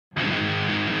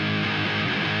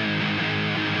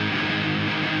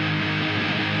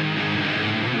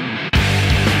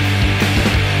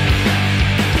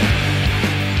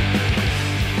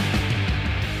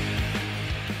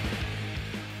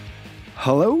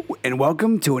Hello and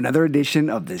welcome to another edition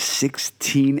of the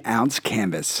 16-ounce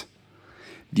Canvas,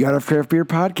 the Art of Craft Beer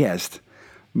podcast.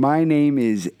 My name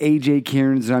is AJ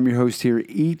Cairns and I'm your host here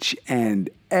each and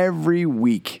every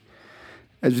week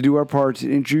as we do our part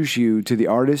to introduce you to the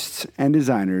artists and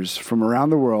designers from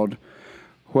around the world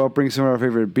who help bring some of our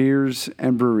favorite beers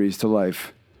and breweries to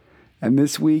life. And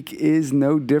this week is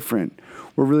no different.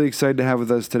 We're really excited to have with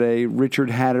us today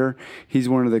Richard Hatter. He's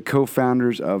one of the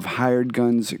co-founders of Hired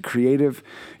Guns Creative.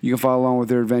 You can follow along with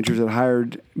their adventures at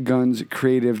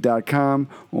hiredgunscreative.com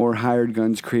or Hired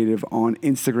Guns Creative on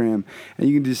Instagram. And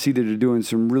you can just see that they're doing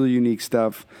some really unique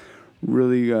stuff,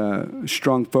 really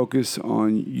strong focus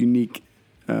on unique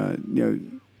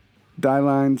dye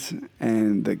lines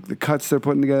and the cuts they're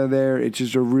putting together there. It's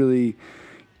just a really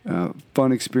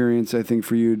fun experience, I think,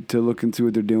 for you to look into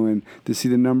what they're doing, to see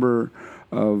the number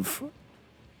of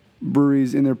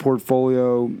breweries in their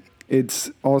portfolio.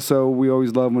 It's also, we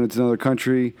always love when it's another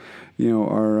country,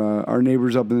 our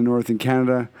neighbors up in the north in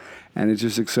Canada, and it's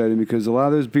just exciting because a lot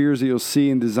of those beers that you'll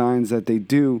see and designs that they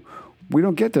do, we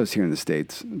don't get those here in the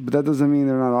States. But that doesn't mean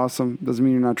they're not awesome. Doesn't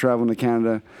mean you're not traveling to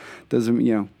Canada. Doesn't,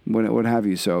 what have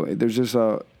you. So there's just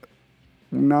not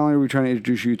only are we trying to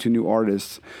introduce you to new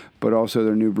artists, but also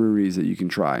their new breweries that you can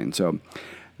try. And so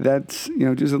that's,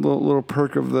 just a little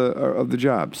perk of the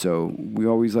job. So we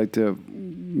always like to,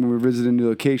 when we're visiting new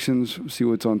locations, see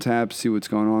what's on tap, see what's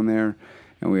going on there.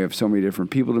 And we have so many different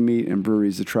people to meet and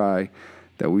breweries to try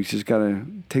that we just got to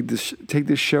take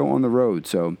this show on the road.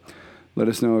 So let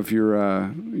us know if you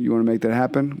want to make that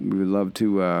happen. We would love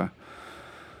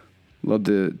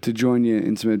to join you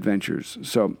in some adventures.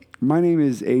 So my name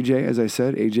is AJ, as I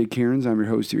said, AJ Cairns. I'm your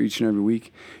host here each and every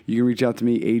week. You can reach out to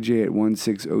me, AJ at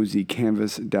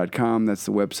 16ozcanvas.com. That's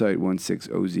the website,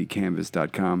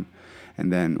 16ozcanvas.com.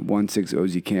 And then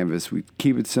 16ozcanvas. We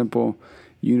keep it simple.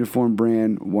 Uniform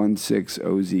brand,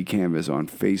 16ozcanvas on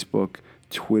Facebook,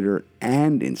 Twitter,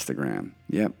 and Instagram.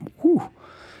 Yep. Whew.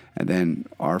 And then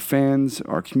our fans,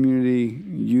 our community,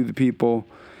 you the people,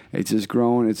 it's just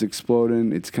growing, it's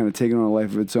exploding, it's kind of taking on a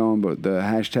life of its own, but the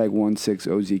hashtag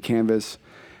 16ozcanvas,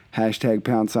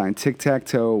 hashtag #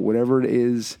 tic-tac-toe, whatever it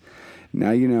is,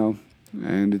 now you know.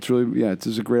 And it's really, it's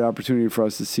just a great opportunity for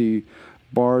us to see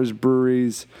bars,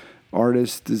 breweries,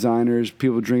 artists, designers,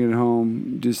 people drinking at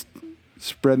home, just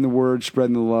spreading the word,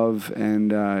 spreading the love,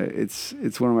 and it's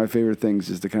one of my favorite things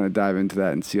is to kind of dive into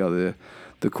that and see all the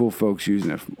cool folks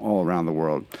using it from all around the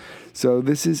world. So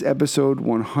this is episode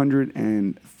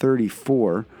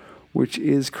 134, which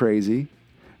is crazy.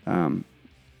 When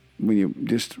you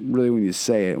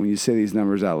say it, when you say these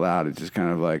numbers out loud, it's just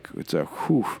kind of like, it's a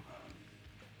whew.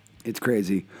 It's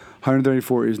crazy.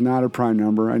 134 is not a prime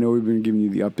number. I know we've been giving you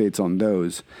the updates on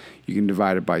those. You can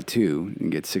divide it by 2 and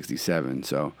get 67.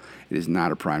 So it is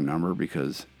not a prime number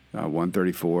because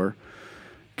 134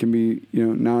 can be,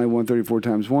 not only 134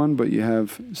 times 1, but you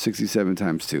have 67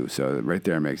 times 2. So right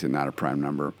there makes it not a prime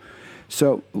number.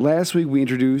 So last week we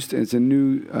introduced, it's a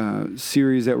new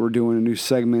series that we're doing, a new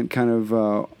segment kind of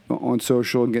on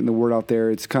social and getting the word out there.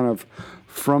 It's kind of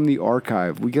from the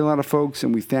archive. We get a lot of folks,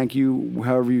 and we thank you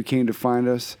however you came to find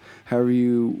us, however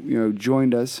you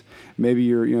joined us. Maybe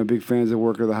you're big fans of the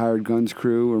work of the Hired Guns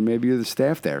crew, or maybe you're the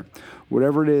staff there.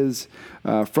 Whatever it is,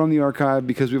 from the archive,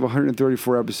 because we have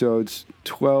 134 episodes,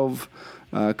 12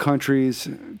 countries,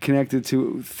 connected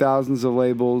to thousands of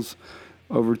labels,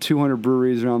 over 200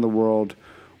 breweries around the world.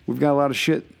 We've got a lot of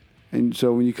shit, and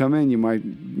so when you come in, you might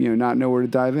not know where to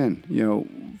dive in.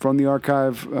 From the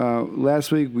archive,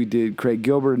 last week we did Craig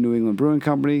Gilbert of New England Brewing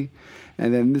Company,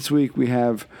 and then this week we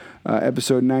have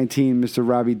episode 19, Mr.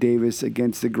 Robbie Davis,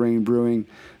 Against the Grain Brewing.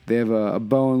 They have a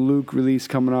Bo and Luke release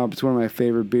coming up. It's one of my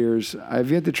favorite beers. I've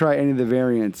yet to try any of the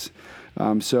variants.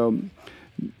 So,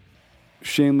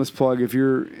 shameless plug, if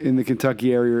you're in the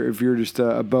Kentucky area, if you're just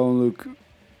a Bo and Luke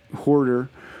hoarder,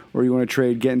 or you want to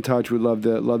trade, get in touch. We'd love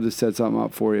to set something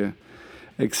up for you.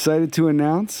 Excited to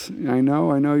announce. I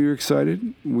know you're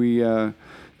excited. We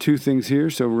 2 things here,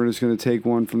 so we're just going to take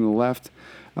one from the left.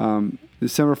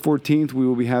 December 14th, we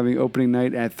will be having opening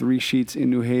night at 3 Sheets in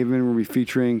New Haven. We'll be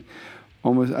featuring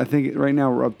I think right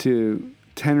now we're up to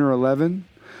 10 or 11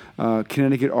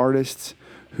 Connecticut artists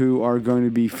who are going to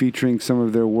be featuring some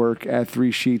of their work at 3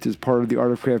 Sheets as part of the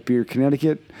Art of Craft Beer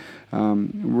Connecticut.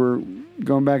 We're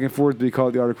going back and forth. We call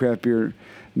it the Art of Craft Beer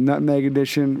Nutmeg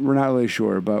Edition. We're not really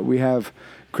sure, but we have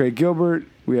Craig Gilbert,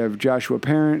 we have Joshua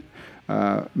Parent,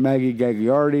 Maggie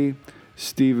Gagliardi,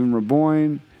 Stephen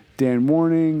Raboyne, Dan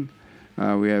Warning.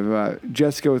 We have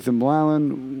Jessica with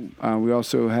Imlalan. We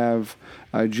also have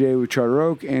Jay with Charter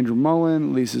Oak, Andrew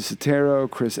Mullen, Lisa Sotero,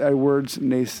 Chris Edwards,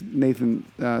 Nathan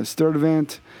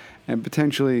Sturdivant, and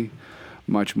potentially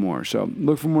much more. So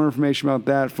look for more information about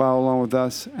that. Follow along with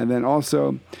us. And then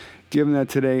also, given that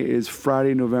today is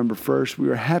Friday, November 1st, we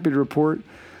are happy to report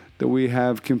that we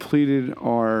have completed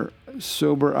our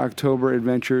Sober October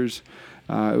adventures.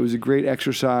 It was a great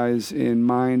exercise in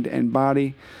mind and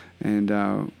body, and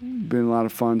been a lot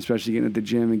of fun, especially getting at the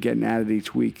gym and getting at it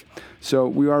each week. So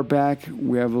we are back.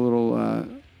 We have a little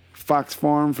Fox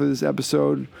Farm for this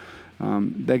episode.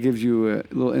 That gives you a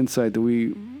little insight that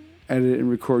we edit and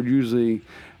record usually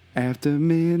after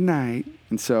midnight.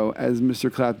 And so, as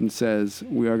Mr. Clapton says,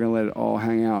 we are going to let it all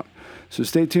hang out. So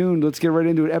stay tuned. Let's get right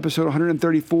into it. Episode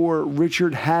 134,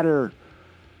 Richard Hatter,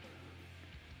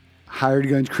 Hired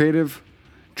Guns Creative,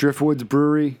 Driftwood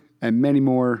Brewery, and many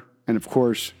more. And of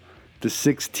course, the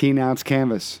 16-ounce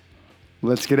canvas.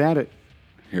 Let's get at it.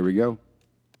 Here we go.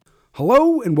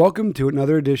 Hello, and welcome to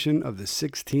another edition of the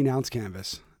 16-ounce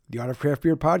canvas, the Art of Craft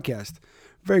Beer podcast.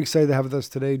 Very excited to have with us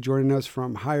today, joining us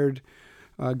from Hired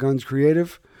Guns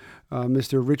Creative,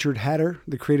 Mr. Richard Hatter,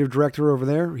 the creative director over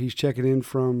there. He's checking in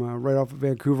from right off of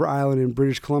Vancouver Island in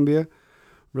British Columbia.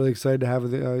 Really excited to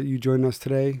have you join us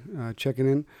today, checking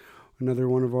in. Another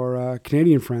one of our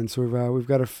Canadian friends. So we've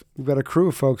got a crew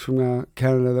of folks from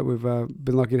Canada that we've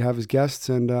been lucky to have as guests,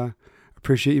 and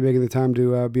appreciate you making the time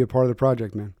to be a part of the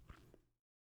project, man.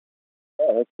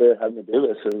 Yeah, thanks for having me do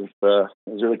this. It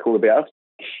was really cool to be asked.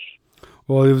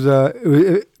 Well,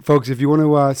 folks, if you want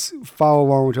to follow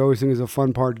along, which I always think is a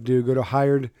fun part to do, go to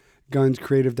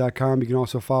hiredgunscreative.com. You can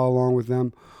also follow along with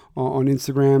them on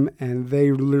Instagram, and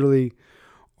they literally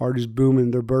are just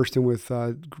booming. They're bursting with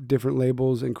different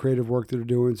labels and creative work that they're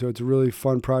doing. So it's a really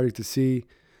fun project to see.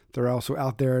 They're also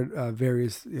out there at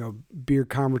various beer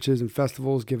conferences and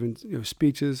festivals, giving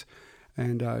speeches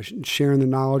and sharing the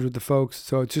knowledge with the folks.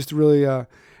 So it's just really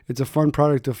it's a fun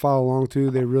product to follow along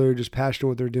to. They really are just passionate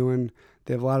what they're doing.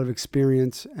 They have a lot of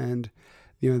experience, and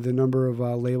the number of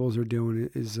labels they're doing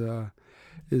is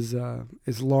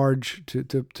large to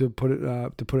put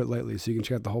it lightly. So you can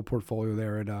check out the whole portfolio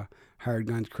there at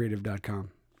hiredgunscreative.com.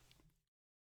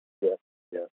 Yeah.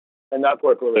 And that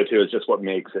portfolio too is just what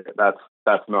makes it. That's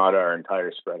not our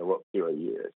entire spread of what we do a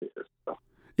year. So.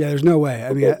 Yeah, there's no way.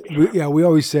 I mean, we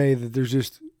always say that there's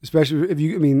just, especially if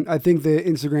I think the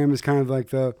Instagram is kind of like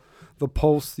the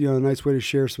pulse, a nice way to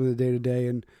share some of the day to day.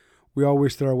 And we all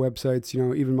wish that our websites,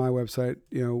 even my website,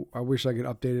 I wish I could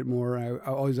update it more. I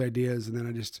all these ideas, and then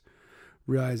I just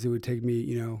realized it would take me,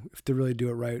 if to really do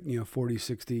it right, 40,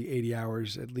 60, 80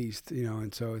 hours at least,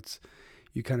 and so it's,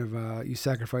 you kind of, you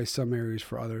sacrifice some areas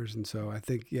for others. And so I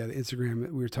think, the Instagram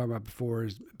that we were talking about before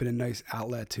has been a nice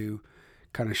outlet to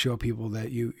kind of show people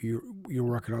that you're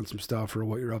working on some stuff or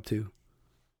what you're up to.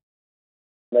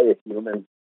 That you're human,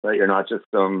 right? You're not just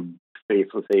some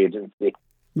faceless agency.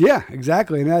 Yeah,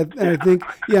 exactly. And I think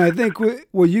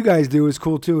what you guys do is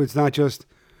cool too. It's not just,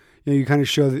 you kind of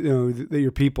show that, that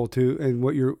you're people too, and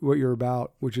what you're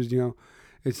about, which is,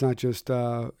 it's not just,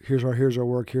 here's our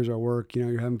work.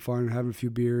 You're having fun, having a few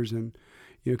beers, and,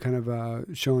 kind of,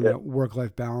 showing that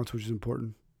work-life balance, which is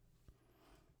important.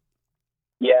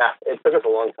 Yeah, it took us a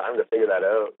long time to figure that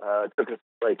out. It took us,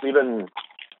 we've been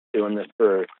doing this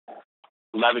for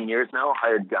 11 years now,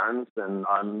 Hired Guns, and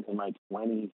I'm in my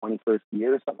 21st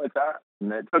year, something like that.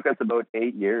 And it took us about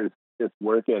 8 years just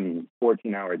working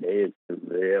 14-hour days to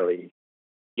really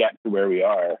get to where we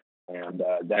are. And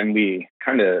then we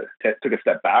kind of took a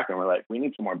step back and we're like, we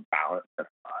need some more balance at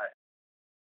 5.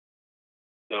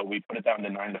 So we put it down to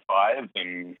 9 to 5,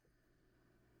 and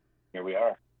here we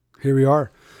are.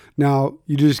 Now,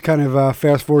 you just kind of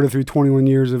fast forwarded through 21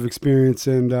 years of experience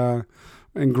and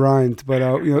grind, but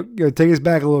take us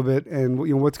back a little bit, and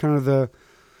what's kind of the,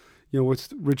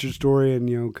 what's Richard's story,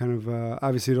 and kind of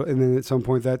obviously, and then at some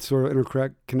point that sort of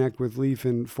interconnect with Leaf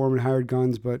and forming Hired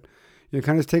Guns, but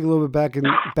kind of take a little bit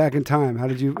back in time. How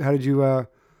did you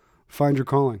find your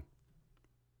calling?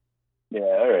 Yeah,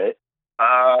 all right.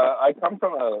 I come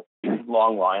from a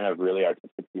long line of really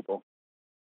artistic people.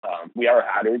 We are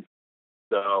Hatters.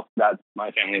 So that's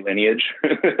my family lineage.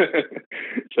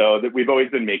 So that we've always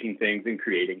been making things and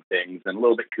creating things, and a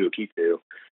little bit kooky too.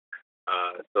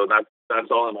 So that's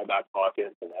all in my back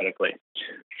pocket phonetically.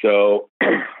 So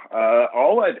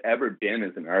all I've ever been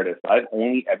as an artist, I've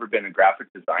only ever been a graphic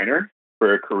designer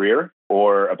for a career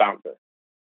or a bouncer.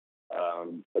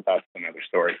 But that's another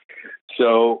story.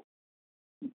 So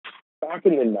back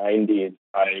in the 90s,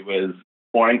 I was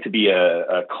wanting to be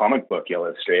a comic book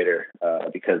illustrator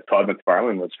because Todd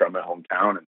McFarlane was from my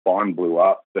hometown, and Spawn blew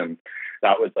up, and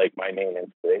that was my main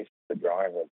inspiration for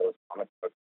drawing was those comic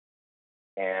books.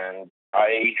 And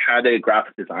I had a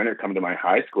graphic designer come to my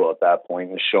high school at that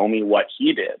point and show me what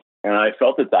he did. And I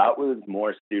felt that that was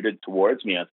more suited towards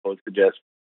me as opposed to just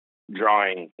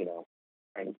drawing,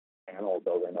 kind of panels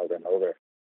over and over and over.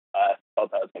 I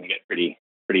felt that was going to get pretty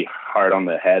hard on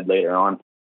the head later on.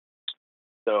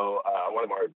 So I wanted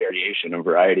more variation and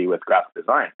variety with graphic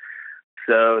design.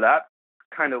 So that's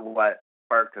kind of what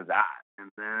sparked that. And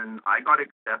then I got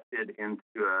accepted into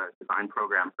a design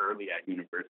program early at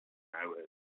university. I was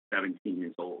 17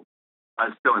 years old. I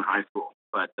was still in high school,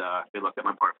 but they looked at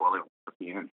my portfolio and put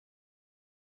me in.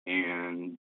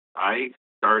 And I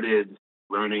started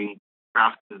learning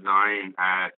graphic design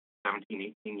at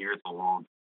 17, 18 years old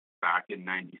back in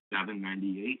 97,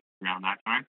 98, around that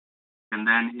time. And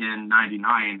then in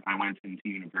 99, I went into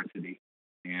university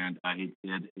and I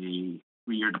did a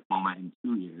 3-year diploma in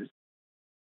 2 years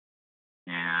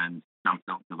and jumped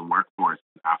out to the workforce.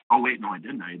 Oh, wait, no, I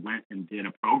didn't. I went and did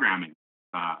a programming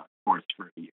course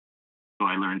for a year. So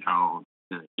I learned how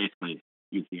to basically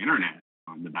use the internet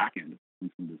on the back end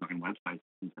and some design websites,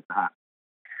 things like that.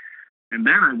 And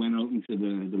then I went out into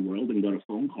the world and got a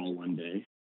phone call one day.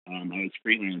 I was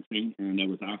freelancing and I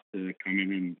was asked to come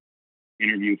in and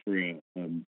interview for a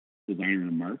designer and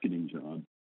a marketing job.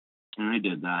 And I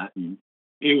did that. And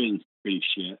it was pretty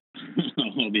shit.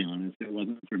 I'll be honest. It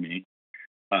wasn't for me.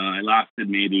 I lasted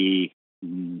maybe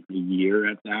a year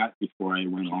at that before I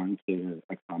went on to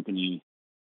a company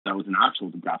that was an actual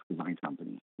graphic design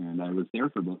company. And I was there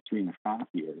for about 3.5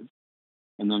 years.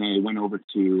 And then I went over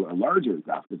to a larger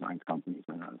graphic design company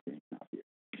for another 3.5 years.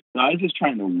 So I was just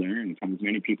trying to learn from as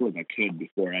many people as I could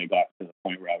before I got to the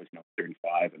point where I was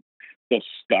 35 and still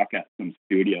stuck at some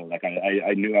studio. Like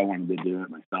I knew I wanted to do it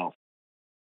myself.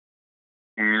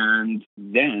 And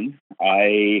then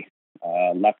I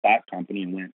left that company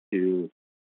and went to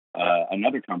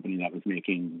another company that was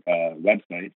making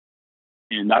websites.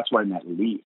 And that's where I met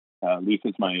Leaf. Leaf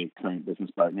is my current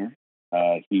business partner.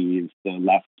 He's the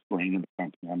left brain of the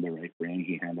company. I'm the right brain.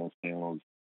 He handles sales,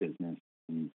 business,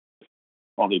 and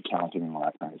all the accounting and all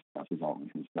that kind of stuff is all in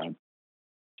his head.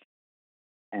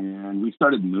 And we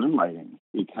started moonlighting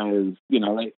because,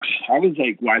 I was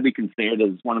widely considered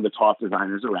as one of the top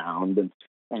designers around. And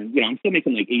I'm still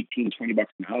making $18, $20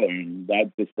 an hour, and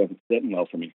that just wasn't sitting well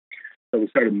for me. So we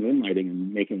started moonlighting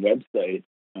and making websites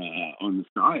on the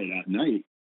side at night.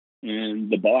 And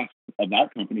the boss of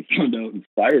that company found out and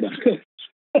fired us.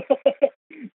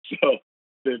 So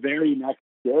the very next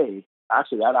day,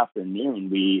 actually that afternoon,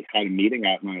 we had a meeting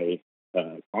at my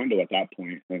condo at that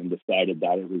point and decided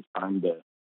that it was time to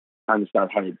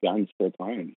start hiring guns full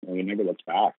time. And we never looked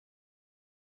back.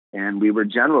 And we were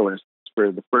generalists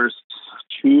for the first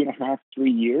 2.5,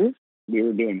 3 years. We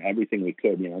were doing everything we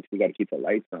could, because we got to keep the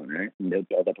lights on, right? And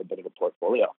build up a bit of a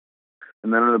portfolio.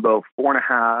 And then about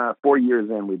 4 years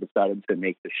in, we decided to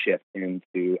make the shift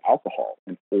into alcohol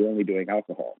and only doing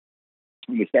alcohol.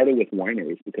 And we started with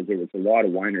wineries because there was a lot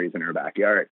of wineries in our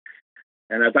backyard.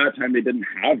 And at that time, they didn't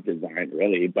have design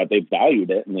really, but they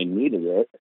valued it and they needed it.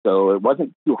 So it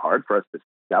wasn't too hard for us to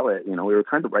sell it. We were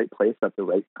kind of right place at the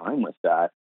right time with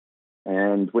that.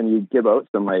 And when you give out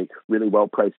some really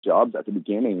well-priced jobs at the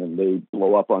beginning and they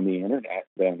blow up on the internet,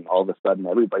 then all of a sudden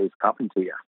everybody's coming to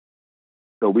you.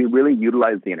 So we really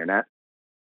utilized the internet.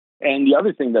 And the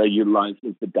other thing that I utilized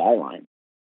is the Dieline,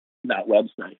 that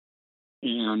website,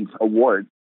 and awards,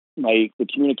 like the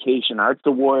Communication Arts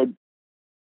Award,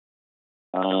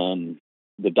 the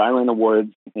Dieline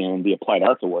Awards, and the Applied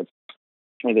Arts Awards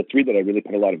are the 3 that I really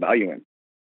put a lot of value in.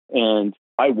 And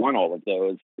I won all of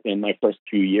those in my first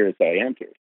 2 years that I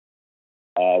entered,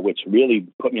 which really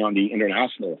put me on the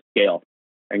international scale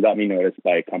and got me noticed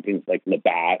by companies like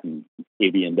Labatt and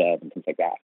AB and Dev and things like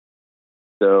that.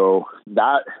 So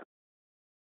that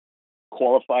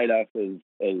qualified us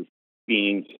as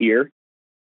being here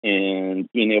and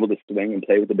being able to swing and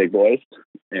play with the big boys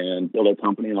and build our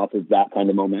company off of that kind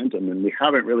of momentum. And we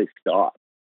haven't really stopped.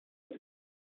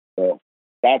 So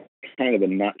that's kind of a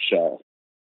nutshell.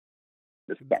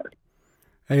 The start.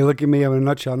 Hey, look at me, I'm in a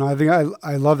nutshell. No, I think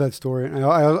I love that story.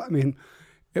 I mean,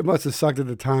 it must have sucked at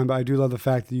the time, but I do love the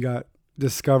fact that you got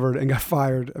discovered and got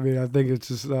fired. I mean, I think it's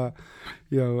just,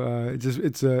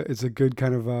 it's a good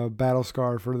kind of battle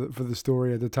scar for the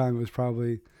story. At the time, it was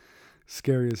probably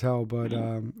scary as hell, but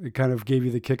it kind of gave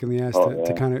you the kick in the ass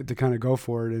to kind of go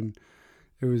for it, and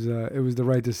it was the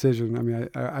right decision. I mean,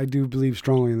 I do believe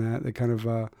strongly in that. That kind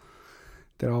of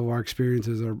that all of our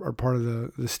experiences are part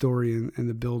of the story and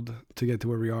the build to get to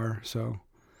where we are. So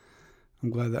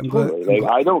I'm glad that.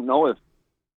 I don't know if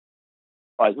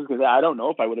I was just gonna say, I don't know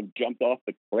if I would have jumped off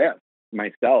the cliff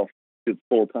myself to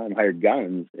full-time hired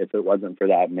guns if it wasn't for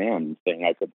that man saying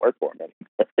I could work for him.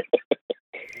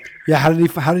 Yeah, how did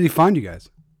he find you guys?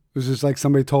 Was this like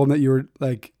somebody told him that you were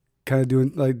like kind of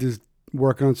doing like just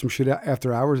working on some shit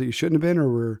after hours that you shouldn't have been, or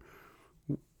were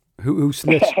who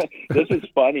snitched? This is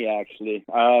funny, actually.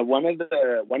 One of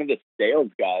the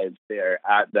sales guys there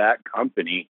at that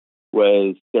company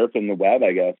was surfing the web,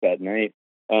 I guess, at night,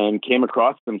 and came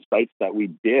across some sites that we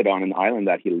did on an island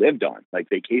that he lived on, like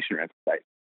vacation rental sites.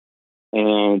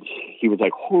 And he was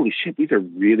like, "Holy shit, these are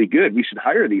really good. We should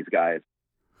hire these guys."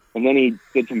 And then he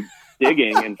did some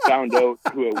digging and found out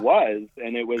who it was,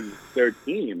 and it was their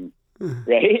team,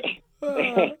 right?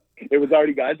 It was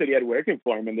already guys that he had working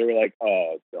for him, and they were like,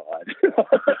 "Oh God."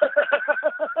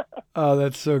 Oh,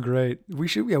 that's so great. We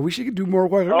should do more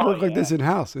work like this in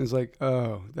house. And it's like,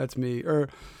 oh, that's me. Or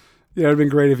it'd been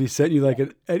great if he sent you like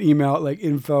an email at like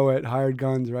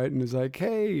info@hiredguns, right? And it's like,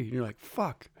 hey, and you're like,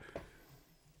 fuck.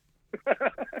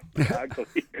 Exactly.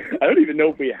 I don't even know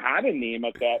if we had a name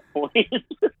at that point.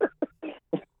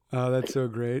 Oh, that's so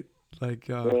great. Like,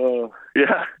 yeah.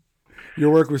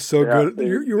 Your work was so good.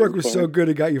 Your work was so good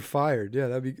it got you fired. Yeah,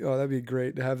 that'd be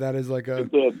great to have that as like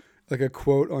a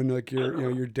quote on like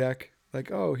your deck. Like,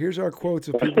 oh, here's our quotes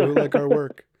of people who like our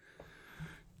work.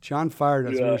 John fired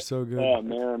us. We were so good. Oh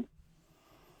man.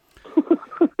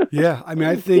 Yeah, I mean,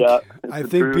 I think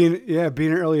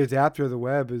being an early adapter of the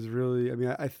web is really. I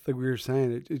mean, I think we were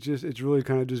saying it's really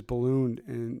kind of just ballooned,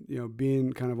 and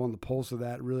being kind of on the pulse of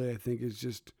that really, I think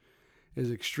is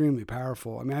extremely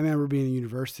powerful. I mean, I remember being in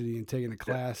university and taking a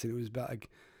class, and it was about like,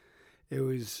 it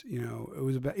was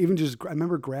about even just. I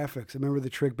remember graphics. I remember the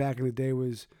trick back in the day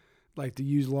was like to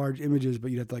use large images,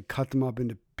 but you'd have to like cut them up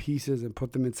into pieces and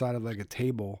put them inside of like a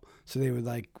table, so they would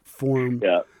like form.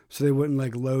 Yeah. So they wouldn't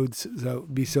like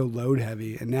be so load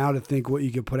heavy. And now to think what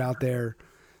you could put out there,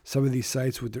 some of these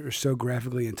sites that are so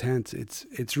graphically intense,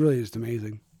 it's really just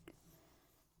amazing.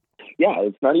 Yeah,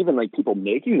 it's not even like people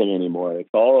making them anymore. It's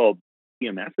all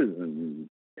CMSs and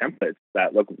templates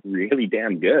that look really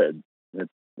damn good.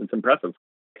 It's impressive.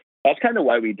 That's kind of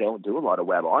why we don't do a lot of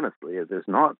web, honestly, is there's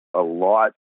not a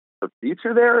lot of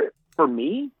feature there for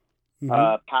me.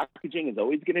 Mm-hmm. Packaging is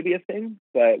always going to be a thing,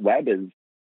 but web is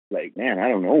like, man, I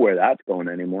don't know where that's going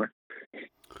anymore.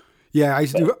 Yeah, I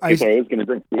was going to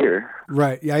drink beer.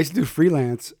 Right. Yeah, I used to do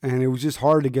freelance, and it was just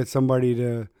hard to get somebody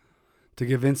to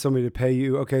convince somebody to pay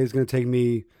you. Okay, it's going to take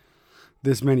me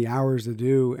this many hours to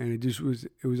do, and it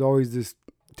was always this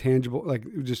tangible, like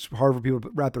it was just hard for people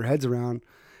to wrap their heads around.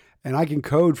 And I can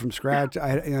code from scratch.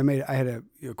 I had a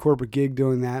corporate gig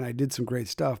doing that, and I did some great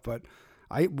stuff, but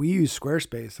we use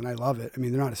Squarespace, and I love it. I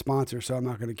mean, they're not a sponsor, so I'm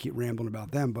not going to keep rambling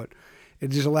about them, but it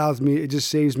just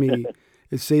saves me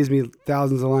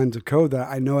thousands of lines of code that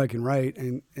I know I can write,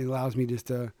 and it allows me just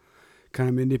to kind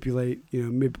of manipulate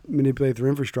their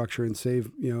infrastructure and save,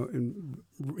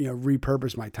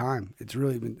 repurpose my time. It's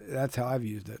really that's how I've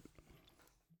used it.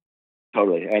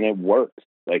 Totally. And it works.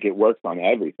 Like it works on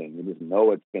everything. You just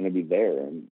know it's going to be there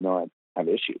and not have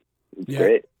issues. It's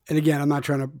great. And again, I'm not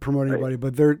trying to promote anybody,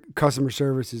 but their customer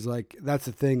service is like, that's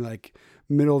the thing, like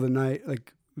middle of the night,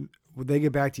 like, would they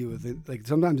get back to you with it? Like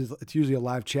sometimes it's usually a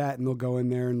live chat, and they'll go in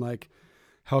there and like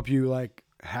help you like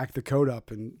hack the code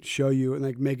up and show you, and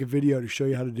like make a video to show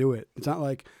you how to do it. It's not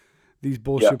like these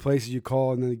bullshit places you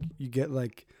call and then you get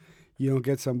like, you don't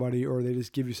get somebody, or they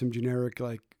just give you some generic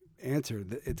like answer.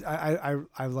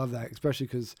 I love that, especially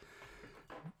because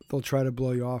they'll try to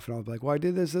blow you off, and I'll be like, well, I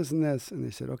did this, and this, and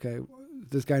they said, okay,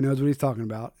 this guy knows what he's talking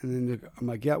about. And then I'm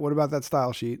like, yeah, what about that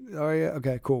style sheet? Oh yeah,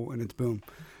 okay, cool, and it's boom.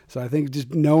 So I think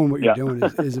just knowing what you're doing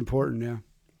is important. Yeah.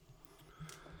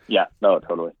 Yeah. No,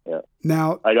 totally. Yeah.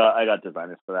 Now I got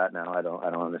designers for that. Now I don't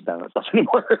understand that stuff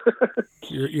anymore.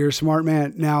 You're a smart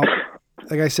man. Now,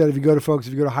 like I said, if you go to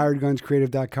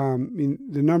hiredgunscreative.com, I mean,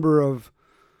 the number of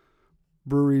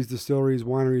breweries, distilleries,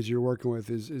 wineries you're working with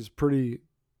is pretty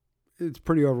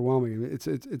overwhelming. I mean, it's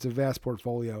a vast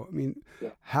portfolio. I mean,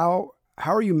 how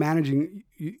are you managing?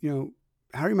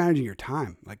 How are you managing your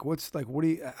time? Like,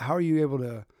 how are you able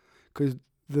to? Because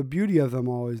the beauty of them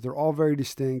all is they're all very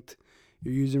distinct.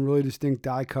 You're using really distinct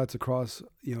die cuts across,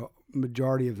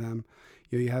 majority of them.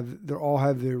 They all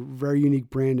have their very unique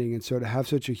branding, and so to have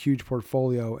such a huge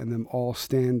portfolio and them all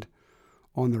stand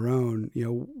on their own,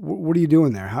 what are you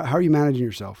doing there? How are you managing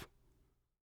yourself?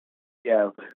 Yeah,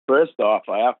 first off,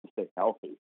 I have to stay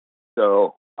healthy,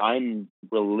 so I'm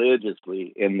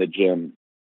religiously in the gym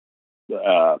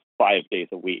 5 days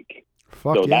a week.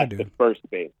 Fuck so yeah, that's dude. The first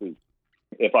base.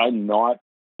 If I'm not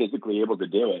physically able to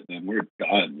do it, then we're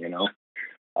done,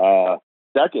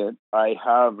 Second, I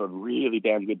have a really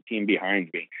damn good team behind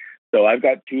me. So I've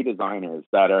got 2 designers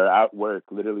that are at work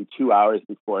literally 2 hours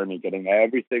before me, getting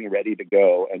everything ready to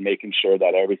go and making sure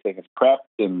that everything is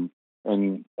prepped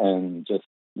and just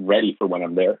ready for when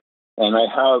I'm there. And I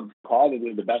have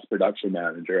probably the best production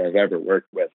manager I've ever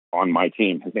worked with on my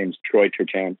team. His name's Troy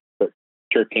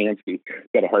Turkansky.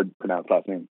 Got a hard to pronounce last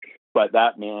name, but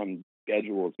that man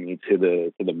schedules me to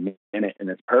the minute, and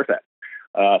it's perfect.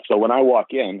 So when I walk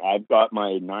in, I've got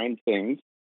my 9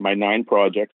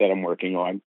 projects that I'm working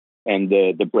on, and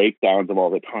the breakdowns of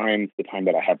all the time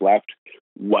that I have left,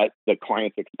 what the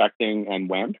client's expecting, and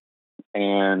when.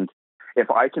 And if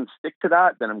I can stick to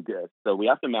that, then I'm good. So we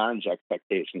have to manage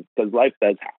expectations, because life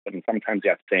does happen. Sometimes you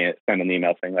have to send an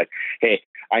email saying like, hey,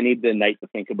 I need the night to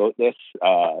think about this.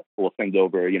 We'll send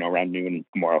over, around noon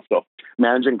tomorrow. So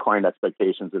managing client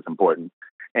expectations is important.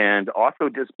 And also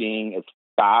just being as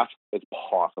fast as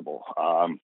possible.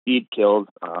 Speed kills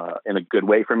in a good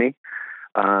way for me.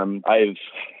 I've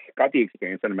got the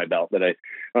experience under my belt that I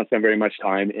don't spend very much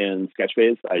time in sketch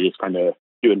phase. I just kind of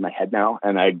do it in my head now,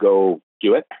 and I go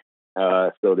do it.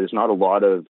 So there's not a lot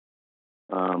of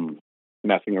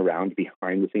messing around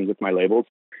behind the scenes with my labels.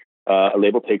 A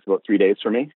label takes about 3 days for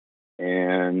me,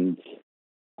 and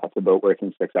that's about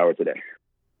working 6 hours a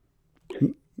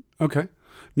day. Okay.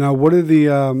 Now, what are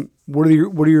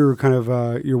your kind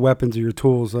of your weapons or your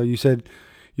tools? You said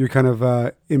you're kind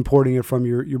of importing it from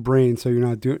your brain, so you're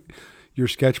not doing your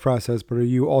sketch process. But are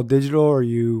you all digital? Are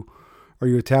you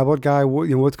a tablet guy?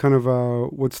 What's kind of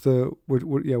what's the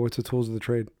tools of the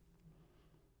trade?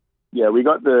 Yeah, we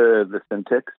got the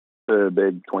Cintiq, the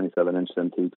big 27-inch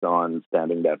Cintiqs on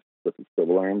standing desks with the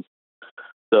swivel arms.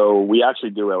 So we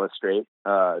actually do illustrate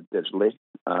digitally.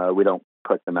 We don't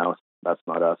click the mouse. That's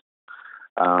not us.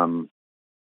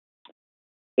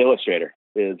 Illustrator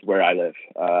is where I live.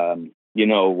 You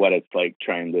know what it's like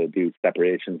trying to do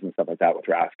separations and stuff like that with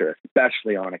raster,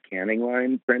 especially on a canning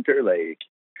line printer. Like,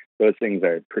 those things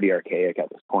are pretty archaic at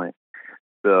this point.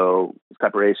 So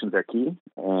separations are key,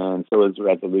 and so is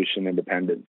resolution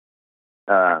independence.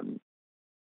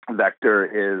 Vector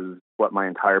is what my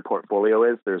entire portfolio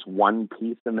is. There's one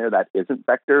piece in there that isn't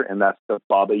vector, and that's the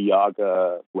Baba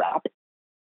Yaga wrap.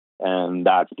 And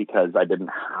that's because I didn't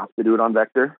have to do it on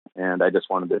vector, and I just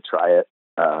wanted to try it,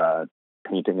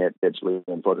 painting it digitally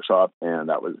in Photoshop, and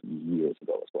that was years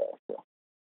ago as well.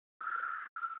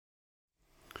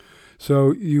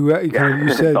 So you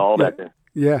said all vector.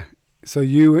 Yeah. So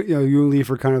you and Lee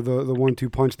for kind of the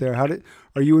 1-2 punch there.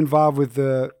 Are you involved with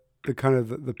the kind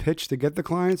of the pitch to get the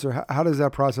clients, or how does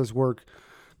that process work?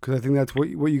 Because I think that's what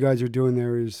you guys are doing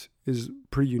there is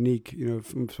pretty unique,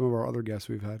 from some of our other guests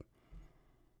we've had.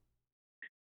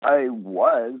 I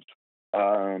was.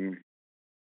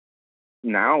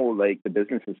 Now, like, the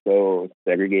business is so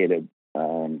segregated. I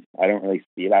don't really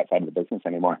see that side of the business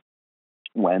anymore.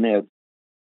 When it's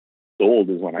sold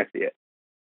is when I see it.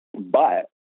 But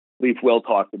Leaf will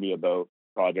talk to me about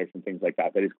projects and things like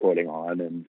that he's quoting on,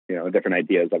 and different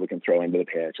ideas that we can throw into the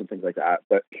pitch and things like that.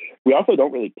 But we also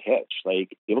don't really pitch.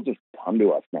 Like, people just come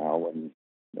to us now,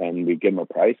 and we give them a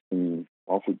price, and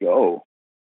off we go.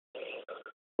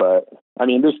 But I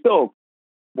mean, there's still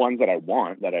ones that I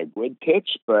want that I would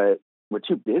pitch, but we're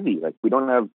too busy. Like, we don't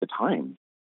have the time.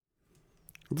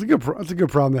 That's a good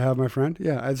problem to have, my friend.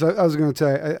 Yeah, I was going to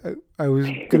say, I was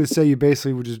going to say you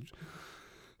basically would just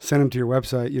send them to your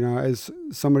website. As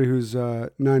somebody who's 9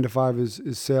 to 5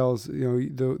 is sales,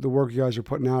 the work you guys are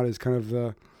putting out is kind of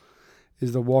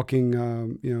the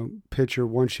walking pitch or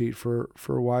one sheet for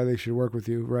why they should work with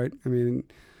you, right? I mean,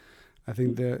 I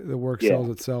think the work sells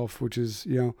itself, which is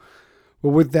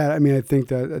well, with that, I mean, I think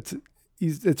that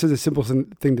it's a simple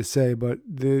thing to say, but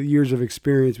the years of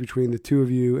experience between the two of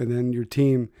you and then your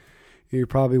team, you're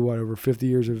probably over 50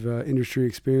 years of industry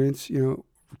experience,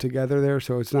 together there.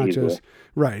 So it's not just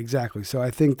right. Exactly. So I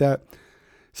think that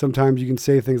sometimes you can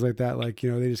say things like that, like,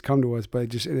 they just come to us,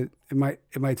 but it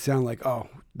might sound like, oh,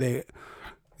 they're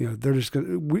just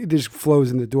it just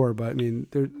flows in the door. But I mean,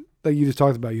 like you just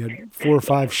talked about, you had 4 or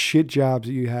 5 shit jobs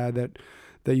that you had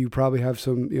that you probably have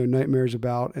some nightmares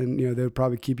about, and they would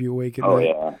probably keep you awake at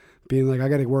night, being like, I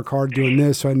got to work hard doing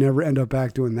this, so I never end up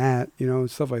back doing that,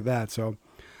 stuff like that. So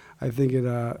I think it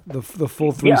the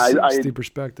full 360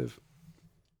 perspective.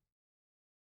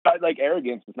 Like,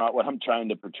 arrogance is not what I'm trying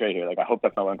to portray here. Like, I hope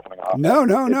that's not what I'm coming off. No.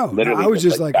 I was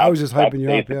just hyping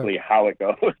you up. Basically, how it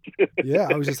goes. Yeah,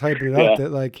 I was just hyping it up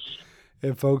that, like,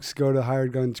 if folks go to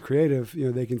Hired Guns Creative,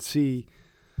 they can see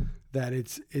that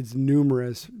it's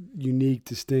numerous, unique,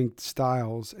 distinct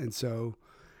styles, and so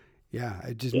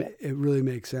it really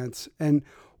makes sense. And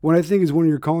what I think is one of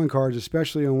your calling cards,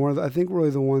 especially on one of I think really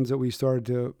the ones that we started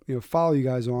to follow you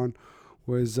guys on,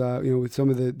 was with some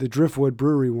of the Driftwood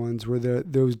Brewery ones, where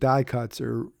those die cuts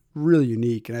are really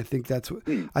unique, and I think that's what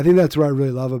I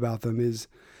really love about them is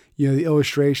the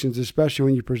illustrations, especially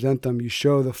when you present them, you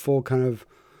show the full kind of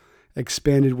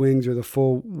expanded wings or the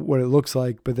full what it looks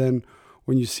like. But then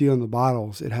when you see it on the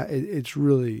bottles, it's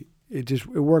really it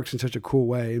works in such a cool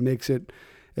way. It makes it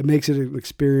an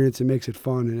experience. It makes it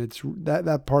fun, and it's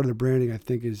that part of the branding I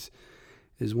think is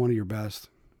one of your best.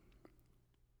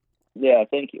 Yeah,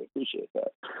 thank you. Appreciate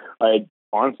that. I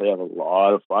honestly have a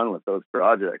lot of fun with those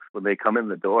projects. When they come in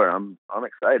the door, I'm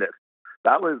excited.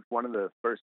 That was one of the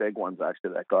first big ones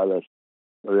actually that got us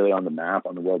really on the map,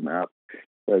 on the world map,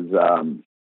 was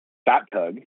Fat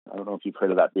Tug. I don't know if you've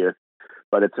heard of that beer,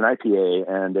 but it's an IPA,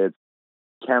 and it's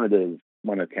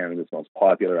one of Canada's most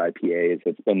popular IPAs.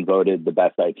 It's been voted the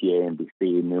best IPA in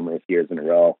BC numerous years in a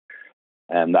row,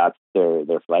 and that's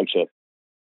their flagship.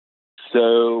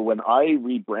 So when I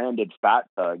rebranded Fat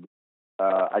Tug,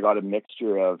 I got a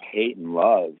mixture of hate and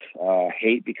love.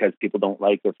 Hate because people don't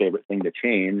like their favorite thing to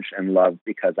change, and love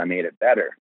because I made it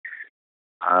better.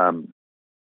 And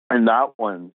that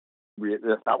one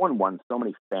won so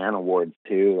many fan awards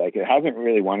too. Like, it hasn't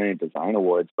really won any design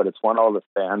awards, but it's won all the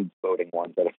fan voting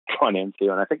ones that I've gone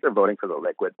into. And I think they're voting for the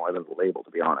liquid more than the label,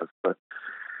 to be honest. But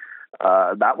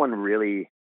that one really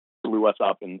blew us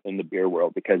up in the beer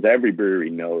world, because every brewery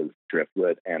knows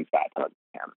Driftwood and Fat Tug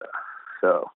in Canada.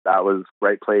 So that was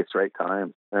right place, right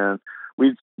time. And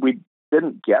we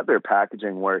didn't get their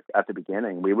packaging work at the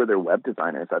beginning. We were their web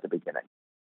designers at the beginning.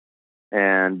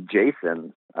 And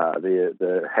Jason,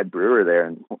 the head brewer there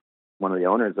and one of the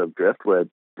owners of Driftwood,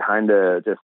 kind of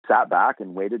just sat back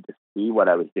and waited to see what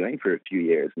I was doing for a few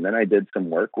years. And then I did some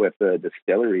work with the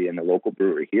distillery and the local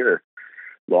brewery here,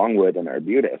 Longwood and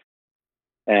Arbutus.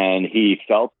 And he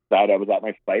felt that I was at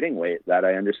my fighting weight, that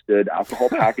I understood alcohol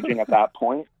packaging at that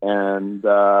point. And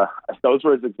those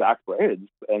were his exact words.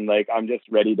 And like, I'm just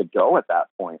ready to go at that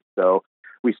point. So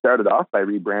we started off by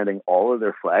rebranding all of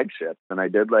their flagships. And I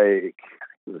did it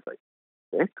was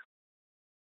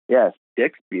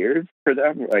six beers for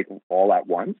them, like all at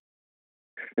once.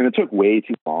 And it took way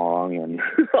too long and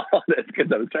all this,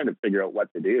 because I was trying to figure out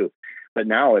what to do. But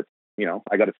now it's,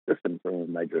 I got a system for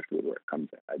when my driftwood work comes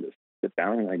in. I just sit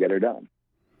down and I get her done.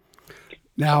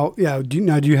 Now, yeah. Do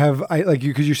you have,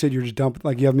 because you said you're just dumping,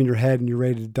 like you have them in your head and you're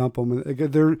ready to dump them.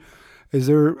 Is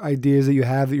there ideas that you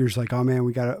have that you're just like, oh man,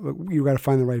 you gotta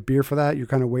find the right beer for that? You're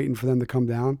kind of waiting for them to come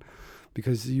down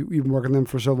because you've been working them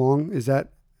for so long. Is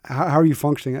that, how are you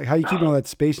functioning? Like, how are you keeping all that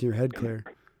space in your head clear?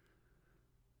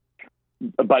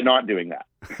 By not doing that.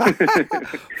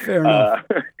 Fair enough.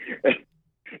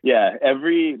 Yeah,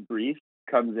 every brief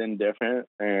comes in different,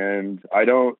 and I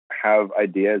don't have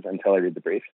ideas until I read the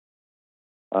brief.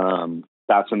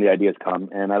 That's when the ideas come,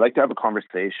 and I like to have a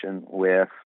conversation with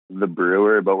the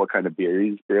brewer about what kind of beer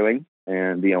he's brewing,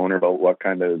 and the owner about what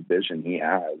kind of vision he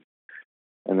has,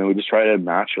 and then we just try to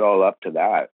match it all up to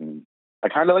that. And I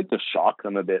kind of like to shock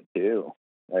them a bit too,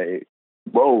 like,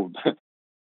 whoa.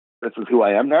 This is who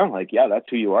I am now. Like, yeah, that's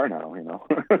who you are now.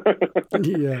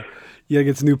 Yeah, you gotta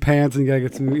get some new pants and you gotta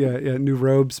get some new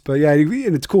robes. But yeah,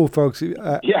 and it's cool, folks.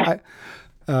 I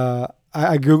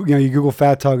Google, you Google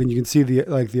Fat Tug and you can see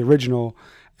the original,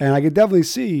 and I could definitely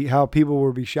see how people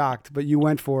would be shocked. But you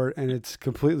went for it, and it's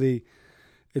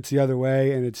the other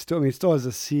way, and it still has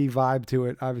a C vibe to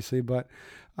it, obviously, but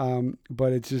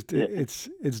it's just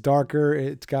it's darker.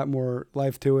 It's got more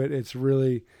life to it. It's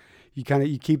really, you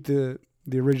keep the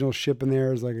original ship in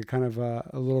there is like a kind of a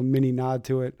little mini nod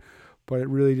to it, but it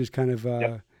really just kind of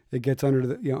it gets under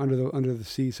the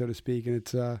sea, so to speak, and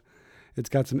it's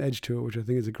got some edge to it, which I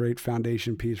think is a great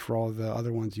foundation piece for all the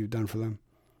other ones you've done for them.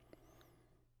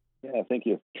 Yeah, thank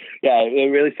you. Yeah, it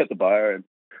really set the bar, and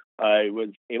I was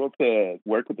able to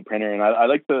work with the printer, and I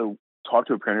like to talk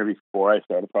to a printer before I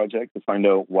start a project to find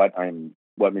out what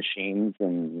machines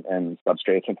and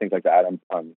substrates and things like that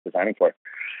I'm designing for.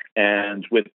 And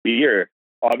with beer,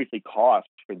 obviously cost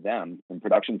for them and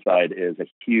production side is a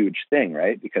huge thing,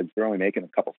 right? Because they're only making a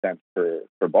couple cents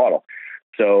per bottle.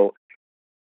 So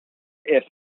if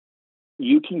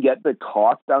you can get the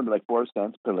cost down to like 4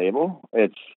 cents per label,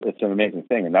 it's an amazing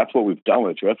thing. And that's what we've done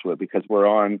with Driftwood, because we're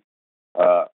on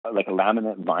like a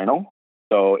laminate vinyl.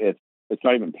 So it's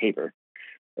not even paper.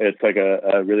 It's like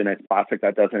a really nice plastic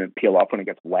that doesn't peel off when it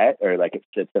gets wet, or like it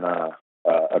sits in a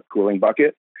cooling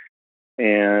bucket.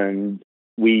 And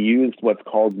we used what's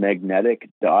called magnetic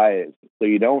dyes. So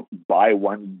you don't buy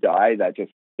one dye that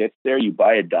just sits there. You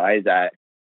buy a dye that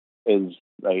is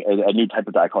like a new type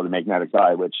of dye called a magnetic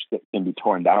dye, which can be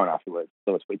torn down afterwards.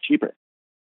 So it's way cheaper.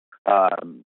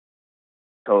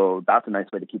 So that's a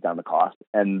nice way to keep down the cost.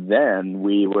 And then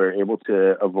we were able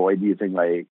to avoid using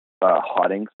like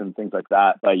hot inks and things like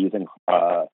that by using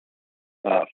cold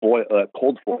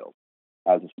foil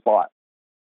as a spot.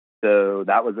 So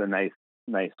that was a nice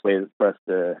nice way for us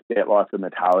to get lots of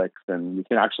metallics, and you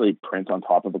can actually print on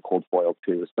top of a cold foil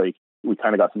too. So we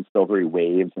kind of got some silvery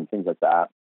waves and things like that.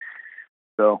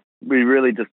 So we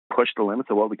really just pushed the limits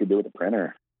of what we could do with the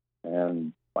printer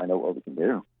and find out what we can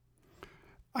do.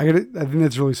 I think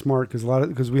that's really smart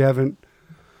because we haven't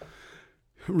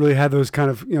really had those kind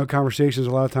of conversations.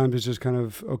 A lot of times it's just kind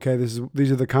of okay.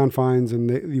 These are the confines, and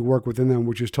you work within them,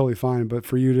 which is totally fine. But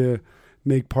for you to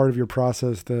make part of your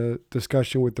process the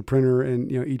discussion with the printer,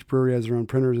 and each brewery has their own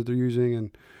printers that they're using,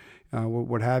 and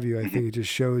what have you. I think it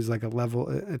just shows like a level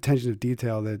attention to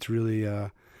detail that's really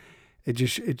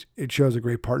it shows a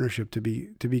great partnership to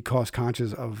be cost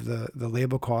conscious of the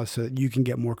label costs so that you can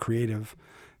get more creative.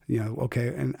 Okay.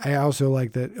 And I also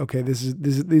like that. Okay, these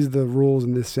are the rules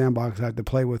in this sandbox I have to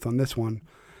play with on this one.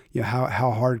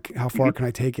 How far can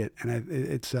I take it? And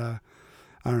it's I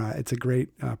don't know. It's a great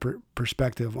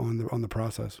perspective on the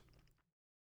process.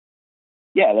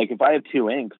 Yeah, like if I have 2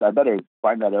 inks, I better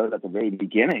find that out at the very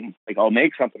beginning. Like I'll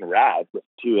make something rad with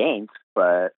 2 inks,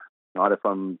 but not if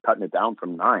I'm cutting it down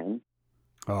from 9.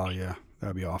 Oh yeah,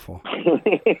 that'd be awful.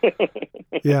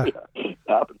 Yeah.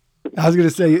 I was going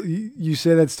to say, you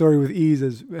say that story with ease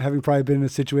as having probably been in a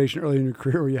situation early in your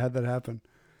career where you had that happen.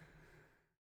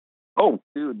 Oh,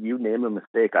 dude, you name a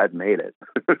mistake, I've made it.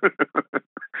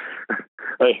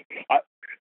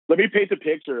 Let me paint a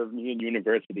picture of me in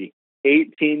university.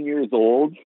 18 years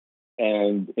old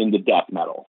and into death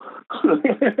metal.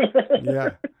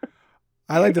 Yeah.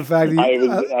 I like the fact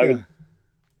that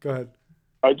Go ahead.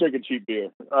 I was drinking cheap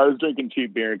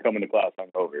beer. And coming to class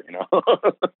hungover,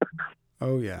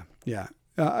 Oh yeah, yeah.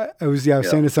 I was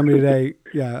saying to somebody today.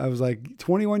 Yeah, I was like,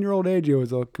 21-year-old AJ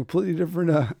was a completely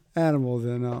different animal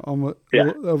than almost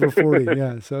over 40.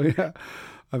 Yeah, so yeah,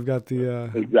 I've got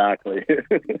the exactly.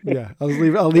 Yeah, I'll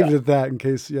leave it at that in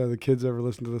case the kids ever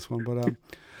listen to this one. But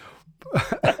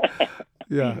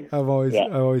yeah, I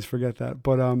always forget that.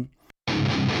 But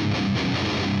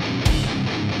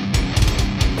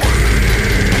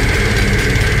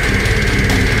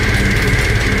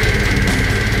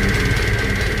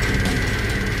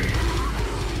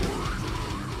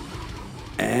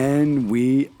And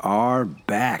we are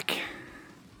back.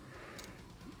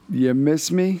 You miss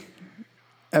me?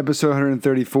 Episode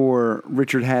 134,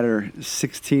 Richard Hatter,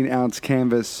 16-ounce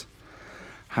canvas,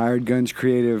 Hired Guns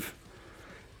Creative,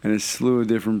 and a slew of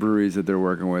different breweries that they're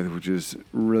working with, which is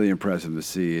really impressive to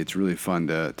see. It's really fun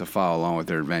to follow along with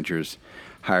their adventures.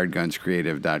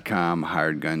 HiredGunsCreative.com,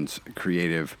 Hired Guns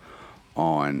Creative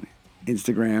on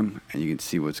Instagram, and you can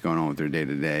see what's going on with their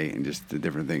day-to-day and just the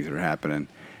different things that are happening.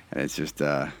 And it's just,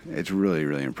 it's really,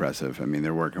 really impressive. I mean,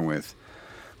 they're working with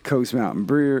Coast Mountain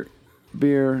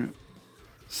Beer,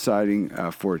 Siding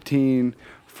 14,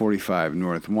 45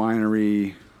 North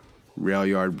Winery, Rail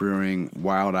Yard Brewing,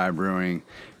 Wild Eye Brewing,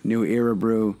 New Era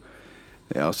Brew.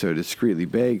 They also Discreetly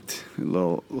Baked, a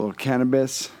little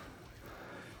cannabis.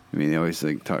 I mean, they always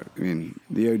the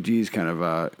OGs kind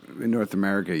of, in North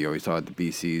America, you always thought the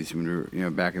BCs, when we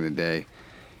were, back in the day,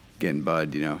 getting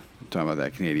bud, talking about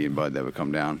that Canadian bud that would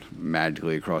come down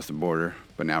magically across the border.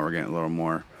 But now we're getting a little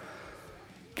more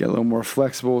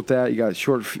flexible with that. You got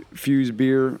Short Fuse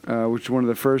Beer, which is one of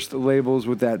the first labels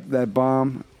with that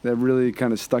bomb that really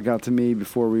kind of stuck out to me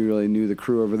before we really knew the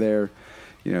crew over there.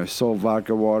 Soul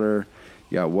Vodka Water.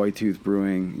 You got White Tooth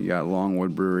Brewing. You got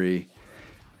Longwood Brewery.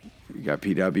 You got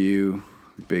PW,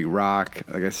 Big Rock.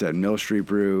 Like I said, Mill Street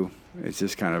Brew. It's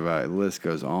just kind of the list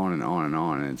goes on and on and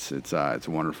on. And it's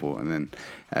wonderful. And then,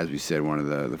 as we said, one of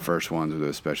the first ones with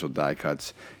those special die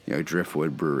cuts,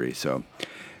 Driftwood Brewery. So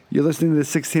you're listening to the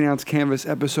 16-ounce canvas,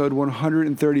 episode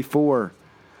 134.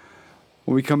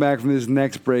 When we come back from this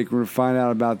next break, we're going to find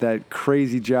out about that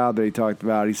crazy job that he talked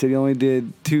about. He said he only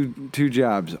did two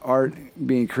jobs: art,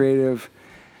 being creative,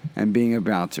 and being a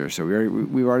bouncer. So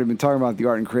we've already been talking about the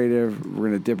art and creative. We're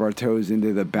going to dip our toes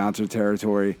into the bouncer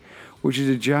territory, which is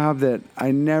a job that I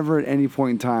never at any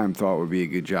point in time thought would be a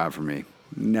good job for me.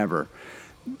 Never.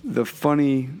 The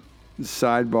funny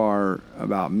sidebar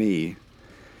about me,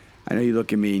 I know you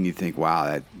look at me and you think,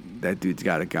 wow, that dude's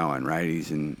got it going, right?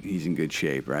 He's in good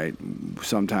shape, right?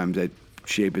 Sometimes that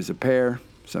shape is a pear.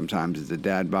 Sometimes it's a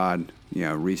dad bod.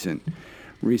 Recent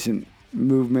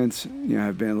movements,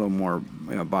 have been a little more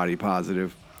body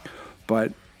positive.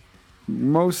 But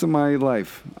most of my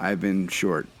life, I've been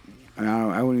short.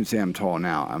 I wouldn't even say I'm tall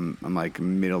now. I'm like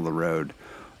middle of the road.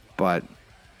 But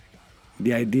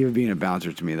the idea of being a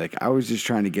bouncer to me, like I was just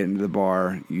trying to get into the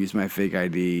bar, use my fake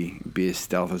ID, be as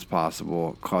stealth as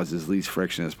possible, cause as least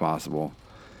friction as possible.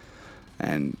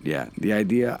 And yeah, the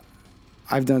idea,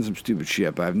 I've done some stupid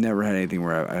shit, but I've never had anything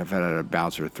where I've had a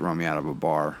bouncer throw me out of a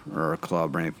bar or a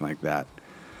club or anything like that.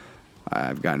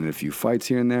 I've gotten in a few fights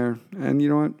here and there, and you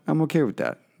know what? I'm okay with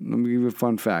that. Let me give you a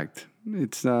fun fact.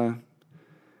 It's a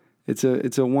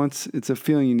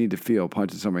feeling you need to feel,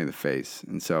 punching somebody in the face.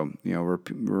 And so, you know,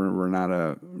 we're not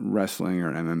a wrestling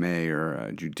or MMA or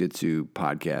a jiu-jitsu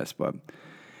podcast,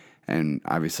 and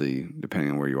obviously,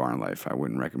 depending on where you are in life, I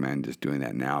wouldn't recommend just doing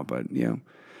that now. But you know,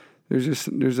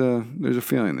 there's a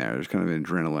feeling there. There's kind of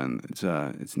adrenaline.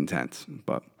 It's intense.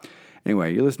 But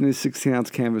anyway, you're listening to 16 Ounce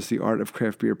Canvas, the Art of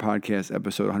Craft Beer podcast,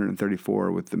 episode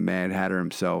 134 with the Mad Hatter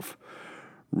himself,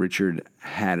 Richard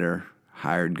Hatter,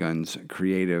 Hired Guns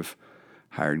Creative,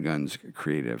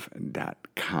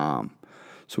 hiredgunscreative.com.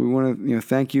 So we want to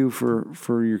thank you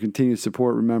for your continued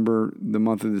support. Remember, the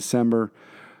month of December,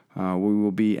 we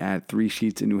will be at 3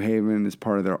 Sheets in New Haven as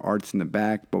part of their Arts in the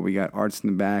Back. But we got Arts in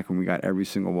the Back, and we got every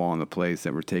single wall in the place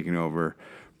that we're taking over,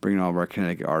 bringing all of our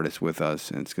Connecticut artists with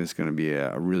us, and it's just going to be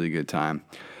a really good time.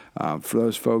 For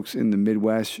those folks in the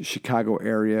Midwest, Chicago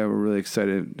area, we're really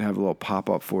excited to have a little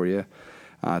pop-up for you.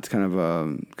 It's kind of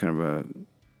a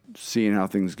seeing how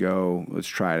things go. Let's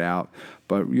try it out.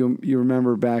 But you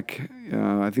remember back,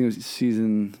 I think it was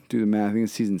season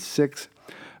 6.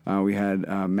 We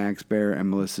had Max Bear and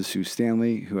Melissa Sue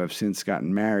Stanley, who have since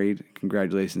gotten married.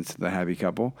 Congratulations to the happy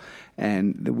couple.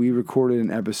 And we recorded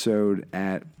an episode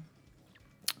at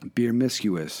Beer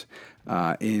Miscuous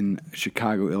in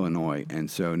Chicago, Illinois.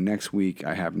 And so next week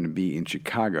I happen to be in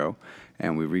Chicago,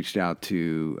 and we reached out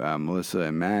to Melissa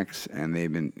and Max, and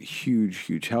they've been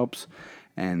huge helps.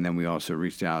 And then we also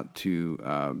reached out to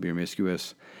Beer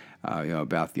Miscuous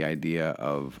about the idea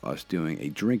of us doing a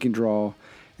drink and draw.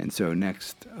 And so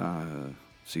next,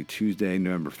 Tuesday,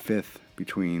 November 5th,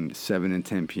 between 7 and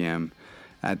 10 p.m.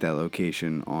 at that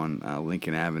location on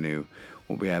Lincoln Avenue,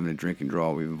 we'll be having a drink and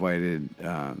draw. We've invited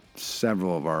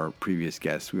several of our previous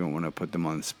guests. We don't want to put them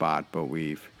on the spot, but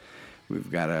we've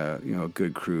got a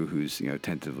good crew who's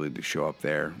tentatively to show up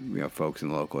there. Folks in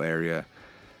the local area.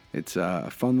 It's a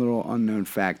fun little unknown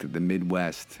fact that the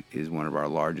Midwest is one of our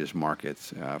largest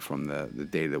markets from the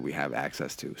data that we have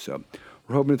access to. So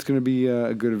we're hoping it's going to be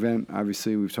a good event.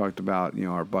 Obviously, we've talked about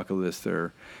our bucket list. I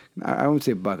wouldn't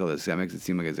say bucket list. That makes it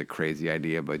seem like it's a crazy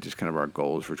idea, but just kind of our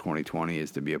goals for 2020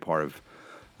 is to be a part of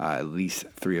at least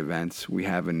 3 events. We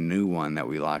have a new one that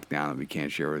we locked down that we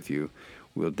can't share with you.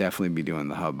 We'll definitely be doing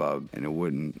the hubbub, and it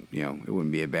wouldn't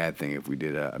be a bad thing if we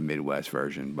did a Midwest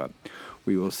version, but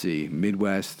we will see.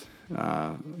 Midwest,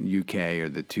 UK are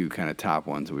the 2 kind of top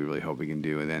ones that we really hope we can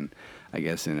do, and then I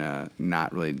guess in a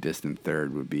not really distant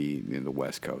third would be the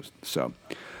West Coast. So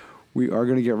we are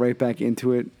going to get right back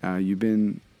into it. You've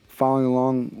been following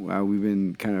along. We've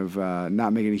been kind of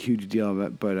not making a huge deal of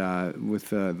it, but with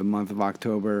the month of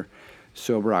October,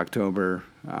 Sober October,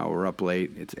 we're up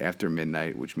late. It's after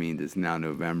midnight, which means it's now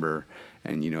November,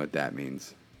 and you know what that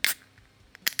means.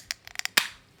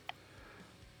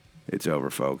 It's over,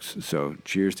 folks. So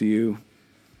cheers to you.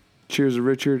 Cheers to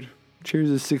Richard. Cheers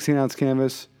to 16 Ounce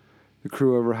Canvas. The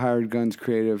crew over Hired Guns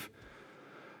Creative.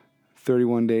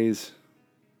 31 days.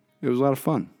 It was a lot of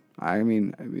fun. I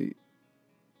mean,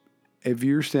 if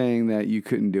you're saying that you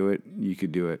couldn't do it, you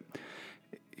could do it.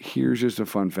 Here's just a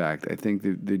fun fact. I think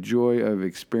the joy of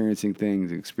experiencing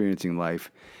things, experiencing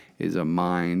life, is a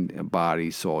mind, a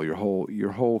body, soul. Your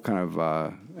whole kind of,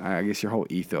 I guess your whole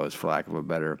ethos, for lack of a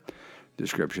better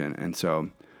description. And so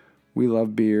we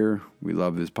love beer. We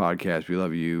love this podcast. We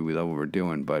love you. We love what we're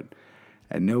doing. But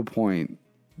at no point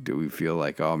do we feel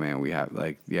like, oh man, we have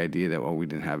like the idea that, we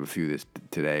didn't have a few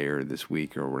today or this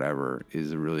week or whatever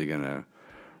is really going to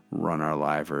run our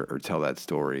life or tell that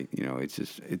story. It's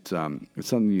just, it's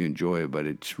something you enjoy, but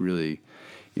it's really,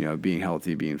 being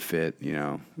healthy, being fit,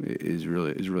 is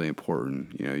really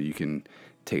important. You can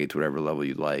take it to whatever level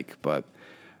you like, but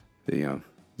the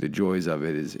joys of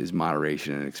it is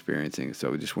moderation and experiencing.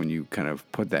 So just when you kind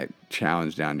of put that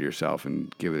challenge down to yourself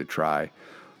and give it a try,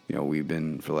 we've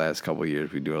been, for the last couple of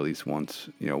years, we do it at least once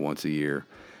a year,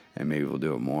 and maybe we'll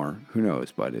do it more. Who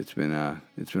knows? But it's been a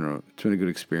good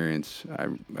experience. I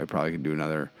probably could do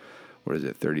another,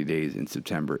 30 days in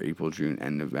September, April, June,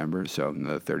 and November. So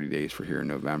another 30 days for here in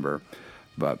November.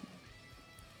 But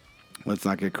let's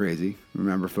not get crazy.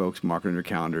 Remember, folks, mark it on your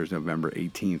calendars, November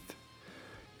 18th.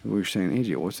 We were saying,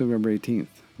 AJ, what's November 18th?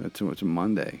 It's a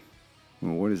Monday.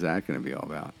 Well, what is that going to be all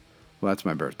about? Well, that's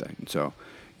my birthday. And so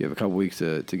you have a couple weeks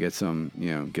to get some,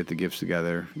 get the gifts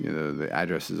together. The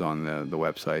address is on the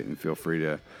website, and feel free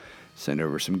to send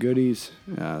over some goodies,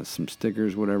 some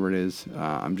stickers, whatever it is.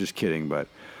 I'm just kidding, but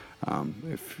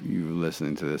if you're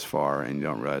listening to this far and you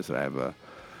don't realize that I have a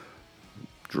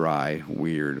dry,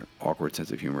 weird, awkward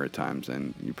sense of humor at times,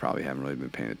 then you probably haven't really been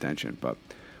paying attention. But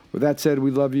With that said,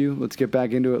 we love you. Let's get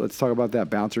back into it. Let's talk about that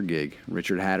bouncer gig.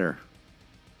 Richard Hatter,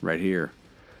 right here.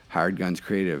 Hired Guns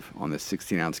Creative on the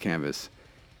 16-ounce canvas.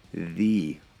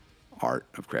 The Art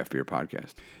of Craft Beer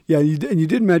podcast. Yeah, and you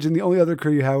did mention the only other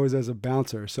career you had was as a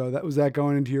bouncer. So was that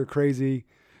going into your crazy,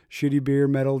 shitty beer,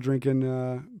 metal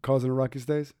drinking, causing a ruckus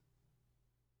days?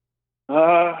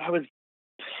 I was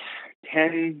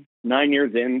 9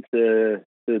 years into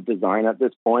the design at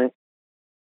this point,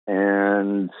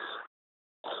 and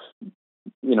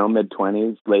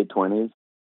mid-20s, late 20s,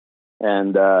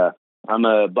 and I'm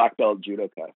a black belt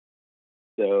judoka,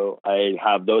 so I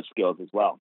have those skills as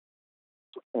well.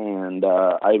 And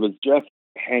I was just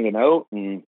hanging out,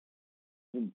 and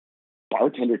the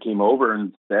bartender came over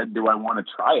and said, "Do I want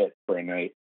to try it for a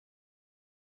night?"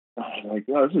 I was like,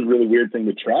 "Oh, this is a really weird thing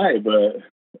to try, but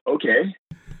okay."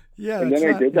 Yeah, and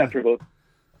then I did that for about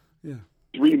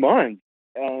 3 months,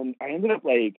 and I ended up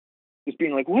just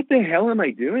being like, "What the hell am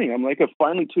I doing? I'm like a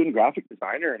finely tuned graphic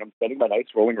designer, and I'm spending my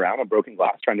nights rolling around on broken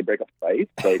glass trying to break up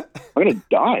fights. Like, I'm gonna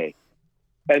die."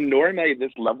 And nor am I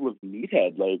this level of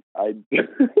meathead.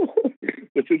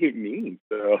 This isn't me.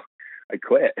 So I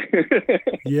quit.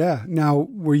 Yeah. Now,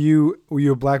 were you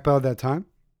a black belt at that time?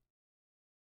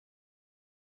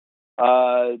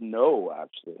 No,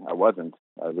 actually, I wasn't.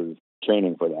 I was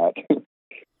training for that.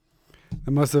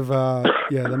 That must have,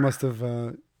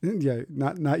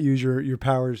 not use your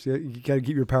powers. You got to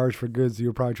keep your powers for good. So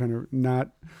you're probably trying to not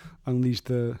unleash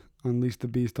the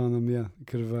beast on them. Yeah, you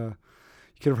could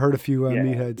have hurt a few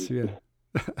meatheads. Yeah.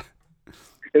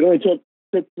 It only took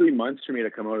 3 months for me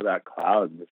to come out of that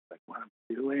cloud. Just like, what am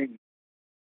I doing?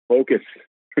 Focus.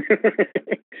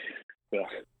 So, I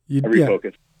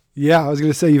refocused. Yeah, I was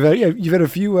gonna say you've had a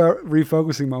few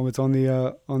refocusing moments on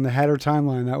the Hatter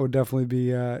timeline. That would definitely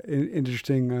be an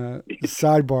interesting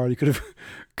sidebar. You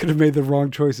could have made the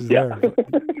wrong choices there.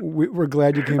 We're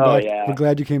glad you came back. Yeah. We're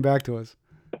glad you came back to us.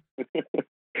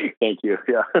 Thank you.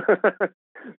 Yeah.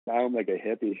 Now I'm like a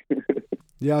hippie.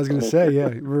 Yeah, I was gonna say. Yeah,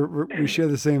 we share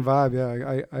the same vibe.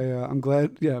 Yeah, I'm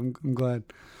glad. Yeah, I'm glad.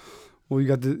 Well, you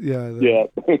got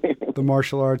the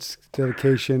martial arts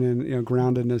dedication and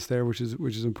groundedness there, which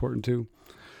is important too.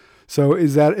 So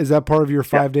is that part of your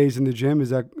 5 days in the gym? Is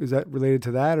that related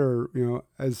to that, or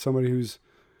as somebody who's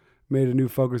made a new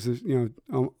focus,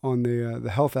 on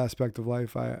the health aspect of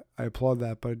life, I applaud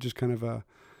that. But just kind of a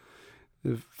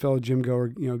fellow gym goer,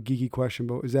 geeky question.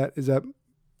 But is that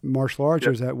martial arts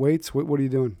or is that weights? What are you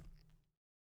doing?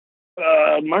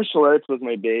 Martial arts was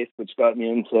my base, which got me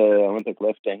into Olympic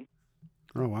lifting.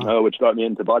 Oh, wow. Which got me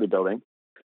into bodybuilding.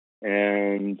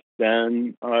 And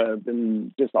then I've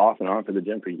been just off and on for the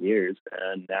gym for years.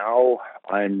 And now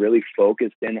I'm really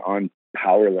focused in on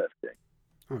powerlifting.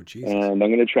 Oh, Jesus. And I'm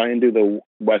going to try and do the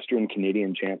Western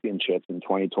Canadian Championships in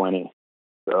 2020.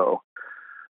 So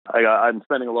I'm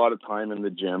spending a lot of time in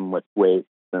the gym with weights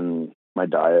and my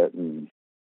diet and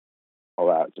all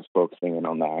that, just focusing in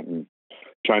on that and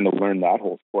trying to learn that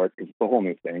whole sport because it's a whole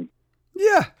new thing.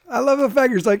 Yeah, I love the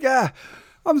fact you're like,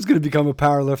 I'm just going to become a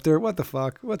power lifter. What the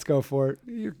fuck? Let's go for it.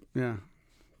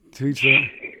 To each their.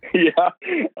 Yeah.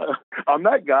 I'm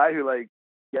that guy who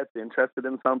gets interested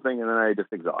in something and then I just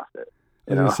exhaust it.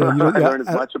 I learn as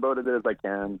much about it as I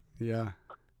can. Yeah.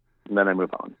 And then I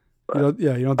move on. But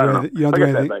you don't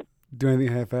do anything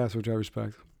half-assed, which I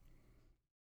respect.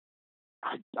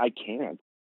 I can't.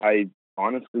 I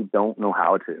honestly don't know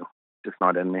how to. It's just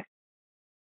not in me.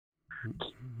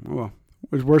 Well,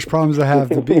 there's worse problems to have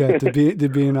to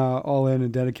being all in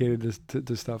and dedicated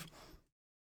to stuff.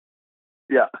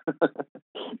 Yeah,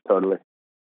 totally.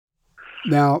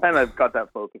 Now, and I've got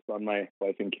that focus on my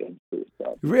wife and kids too.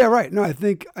 So. Yeah, right. No, I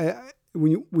think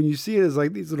when you see it as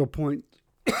these little points,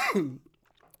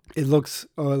 it looks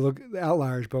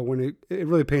outliers, but when it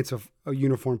really paints a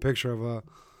uniform picture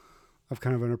of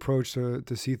kind of an approach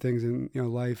to see things in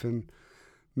life and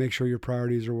make sure your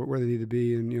priorities are where they need to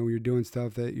be, and when you're doing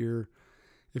stuff that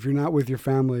if you're not with your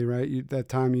family, right, that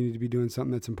time you need to be doing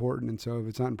something that's important, and so if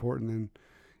it's not important, then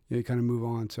you kind of move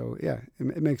on. So yeah,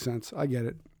 it makes sense. I get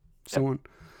it. Someone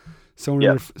in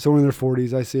their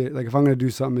 40s, I see it. If I'm going to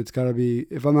do something, it's got to be,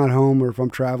 if I'm not home or if I'm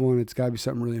traveling, it's got to be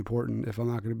something really important. If I'm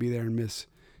not going to be there and miss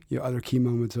other key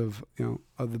moments of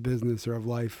of the business or of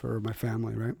life or my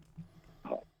family, right?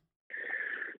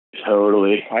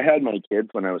 Totally. I had my kids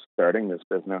when I was starting this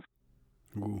business.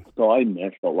 Ooh. So I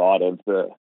missed a lot of the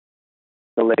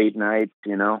late nights,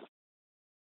 Yeah.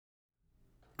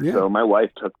 So my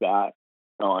wife took that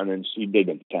on and she did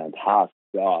a fantastic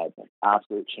job,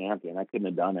 absolute champion. I couldn't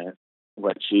have done it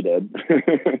what she did.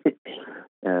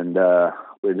 And we're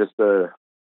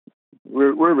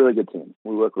a really good team.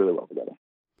 We work really well together.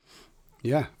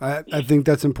 Yeah, I think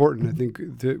that's important. I think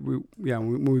that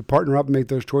when we partner up and make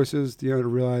those choices, to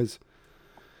realize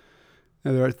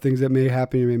there are things that may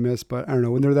happen you may miss, but I don't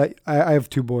know when they're that. I have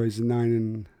two boys,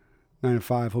 9 and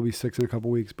 5. He'll be 6 in a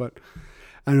couple weeks, but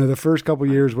I don't know the first couple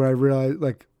years where I realized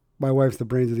like my wife's the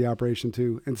brains of the operation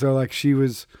too, and so like she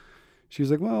was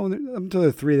like, well, until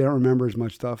they're 3, they don't remember as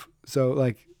much stuff. So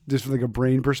like just from like a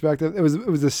brain perspective, it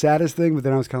was the saddest thing. But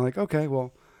then I was kind of like, okay,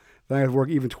 well. Then I had to work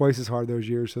even twice as hard those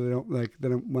years, so they don't like.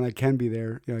 Then when I can be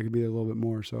there, I can be there a little bit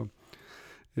more. So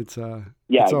it's all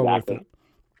worth it.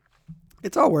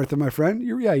 It's all worth it, my friend.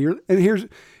 And here's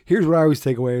what I always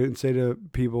take away and say to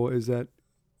people is that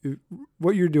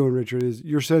what you're doing, Richard, is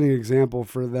you're setting an example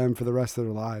for them for the rest of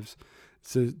their lives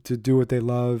to do what they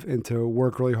love and to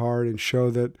work really hard and show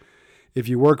that if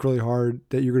you work really hard,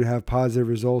 that you're going to have positive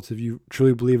results if you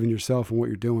truly believe in yourself and what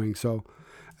you're doing. So.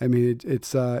 I mean,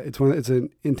 it's an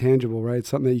intangible, right? It's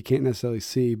something that you can't necessarily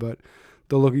see, but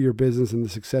they'll look at your business and the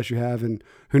success you have, and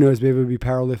who knows, maybe it'll be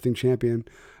powerlifting champion,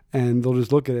 and they'll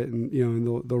just look at it and and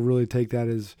they'll really take that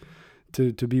as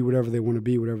to be whatever they want to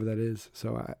be, whatever that is.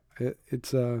 So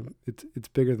it's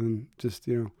bigger than just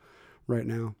right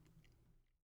now.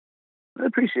 I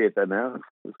appreciate that, man.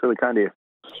 It's really kind of you.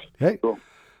 Hey. Cool.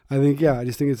 I think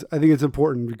it's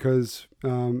important because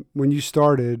when you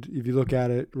started, if you look at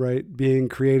it, right, being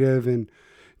creative and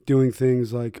doing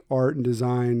things like art and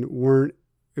design weren't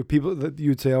people that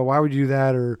you'd say, oh, why would you do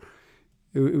that? Or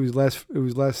it was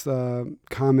less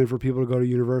common for people to go to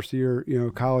university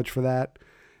or college for that.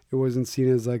 It wasn't seen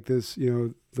as like this,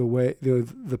 the way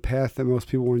the path that most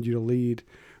people wanted you to lead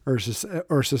or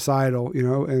societal,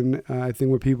 And I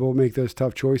think when people make those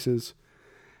tough choices.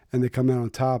 And they come out on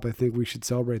top, I think we should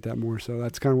celebrate that more. So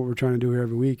that's kind of what we're trying to do here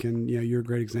every week. And you're a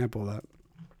great example of that.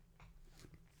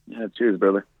 Yeah, cheers,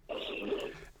 brother.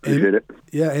 Appreciate it.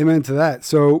 Yeah, amen to that.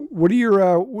 So what are you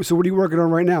working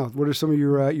on right now? What are some of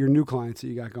your new clients that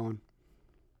you got going?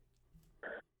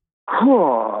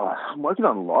 Oh, I'm working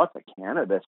on lots of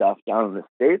cannabis stuff down in the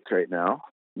States right now,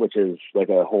 which is like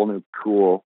a whole new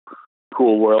cool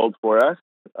world for us.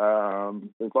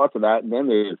 There's lots of that, and then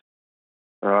there's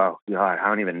oh God, I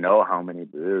don't even know how many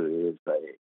breweries, but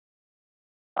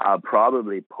I'll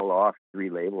probably pull off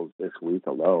 3 labels this week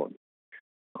alone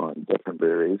on different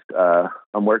breweries.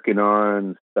 I'm working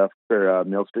on stuff for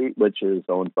Mill Street, which is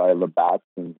owned by Labatt's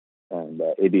and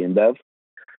AB InBev.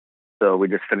 So we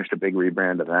just finished a big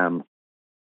rebrand of them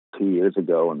 2 years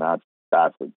ago, and that's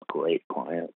a great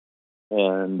client.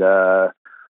 And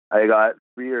I got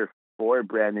 3 or 4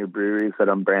 brand new breweries that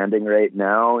I'm branding right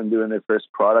now and doing their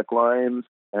first product lines,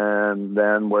 and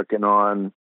then working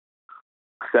on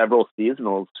several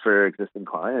seasonals for existing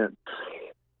clients.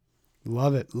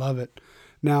 Love it.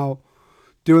 Now,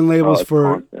 doing labels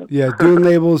doing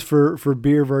labels for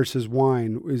beer versus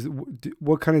wine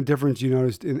what kind of difference you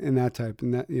noticed in that type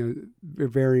and that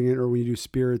varying it, or when you do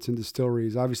spirits and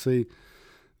distilleries? Obviously,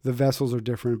 the vessels are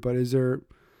different, but is there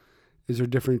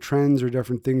different trends or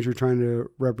different things you're trying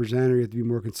to represent, or you have to be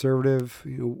more conservative?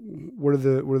 What are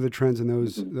the trends in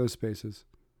those spaces?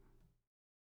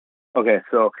 Okay,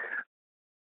 so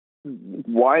the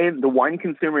wine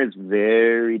consumer is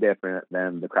very different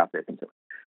than the craft beer consumer.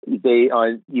 They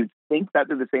you think that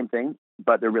they're the same thing,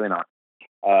 but they're really not.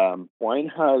 Wine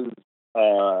has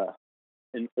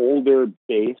an older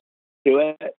base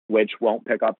to it, which won't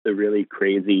pick up the really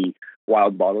crazy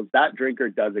wild bottles. That drinker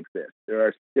does exist. There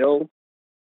are still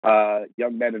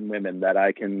young men and women that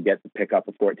I can get to pick up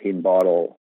a $14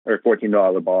 bottle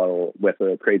with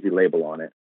a crazy label on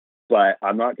it. But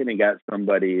I'm not going to get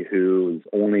somebody who's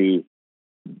only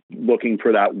looking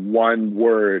for that one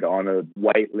word on a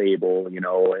white label,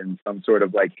 in some sort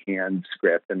of like hand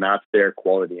script, and that's their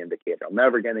quality indicator. I'm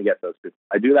never going to get those people.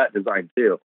 I do that design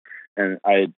too, and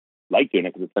I like doing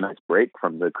it because it's a nice break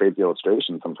from the crazy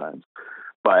illustration sometimes,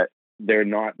 but they're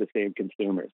not the same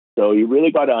consumers. So you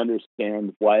really got to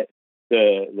understand what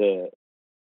the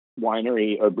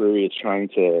winery or brewery is trying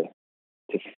to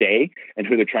stay, and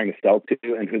who they're trying to sell to,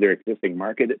 and who their existing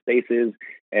market base is,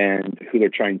 and who they're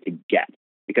trying to get.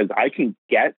 Because I can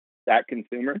get that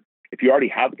consumer. If you already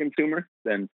have a consumer,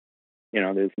 then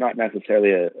there's not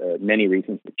necessarily many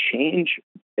reasons to change,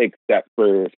 except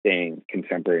for staying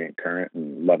contemporary and current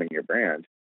and loving your brand.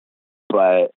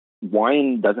 But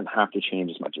wine doesn't have to change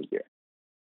as much as beer.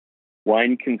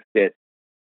 Wine can sit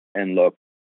and look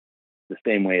the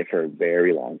same way for a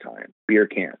very long time. Beer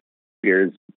can't.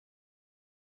 Beer's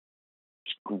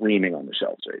screaming on the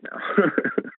shelves right now.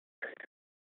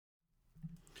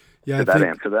 Yeah, Did that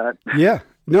answer that? Yeah.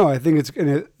 No, I think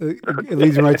it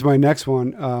leads me right to my next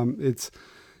one. It's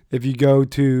if you go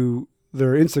to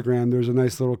their Instagram, there's a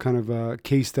nice little kind of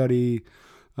case study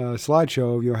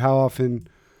slideshow of, how often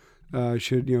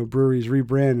should breweries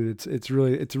rebrand, and it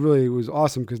was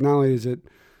awesome because not only is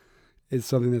it's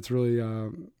something that's really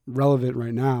relevant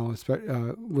right now,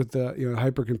 with the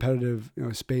hyper competitive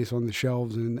space on the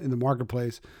shelves and in the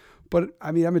marketplace. But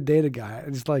I mean, I'm a data guy. I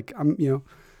just like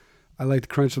I like to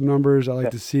crunch some numbers. I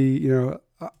like to see a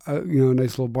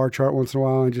nice little bar chart once in a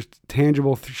while and just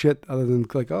tangible shit other than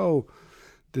like, oh,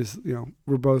 this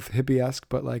we're both hippie-esque,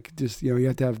 but like just you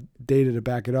have to have data to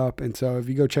back it up. And so if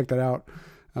you go check that out,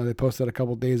 they posted that a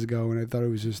couple of days ago, and I thought it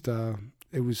was just I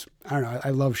don't know, I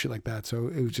love shit like that. So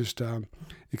it was just,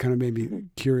 it kind of made me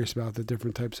curious about the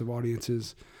different types of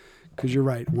audiences. Cause you're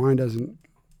right. Wine doesn't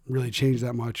really change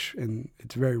that much, and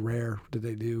it's very rare that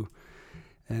they do.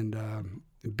 And,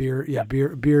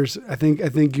 beers. I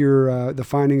think your, the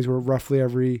findings were roughly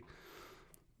every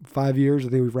 5 years. I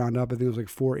think we've rounded up. I think it was like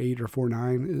 4.8 or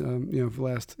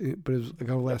 4.9, but it was like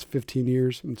over the last 15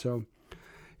 years. And so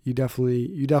you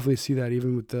definitely see that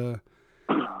even with the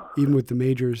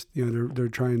majors, they're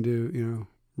trying to,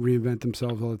 reinvent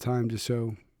themselves all the time just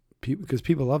so because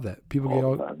people love that.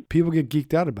 People get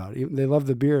geeked out about it. They love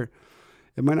the beer.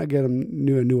 It might not get them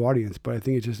a new audience, but I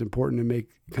think it's just important to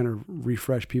kind of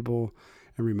refresh people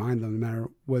and remind them, no matter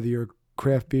whether you're a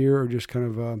craft beer or just kind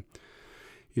of,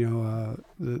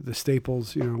 the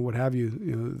staples, what have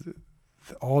you,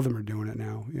 all of them are doing it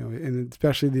now, and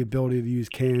especially the ability to use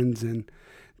cans and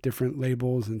different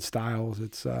labels and styles.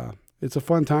 It's a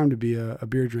fun time to be a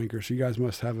beer drinker. So you guys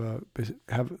must have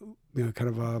kind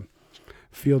of a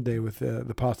field day with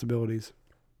the possibilities.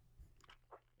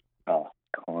 Oh,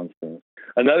 constant.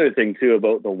 Another thing too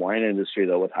about the wine industry,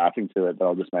 though, what's happening to it that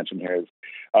I'll just mention here is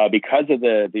because of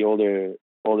the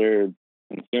older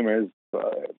consumers,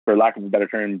 for lack of a better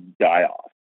term, die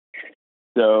off.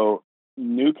 So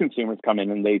new consumers come in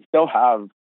and they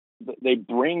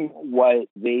bring what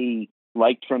they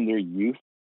liked from their youth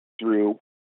through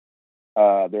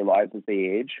their lives as they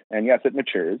age. And yes, it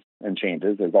matures and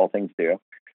changes, as all things do.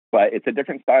 But it's a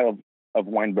different style of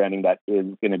wine branding that is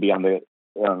going to be on the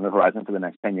horizon for the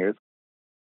next 10 years.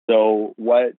 So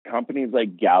what companies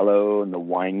like Gallo and the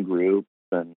Wine Group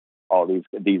and all these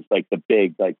like the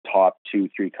big like top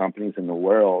 2-3 companies in the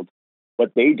world,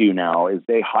 what they do now is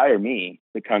they hire me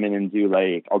to come in and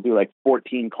I'll do like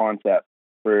 14 concepts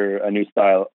for a new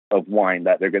style of wine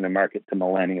that they're going to market to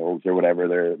millennials or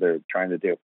whatever they're trying to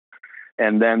do.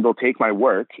 And then they'll take my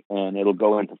work and it'll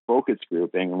go into focus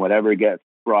grouping, and whatever gets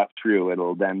brought through,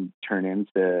 it'll then turn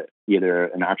into either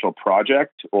an actual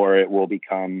project or it will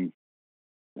become,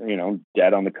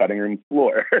 dead on the cutting room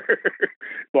floor.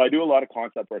 So I do a lot of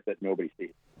concept work that nobody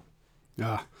sees.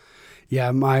 Yeah.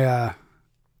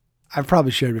 I've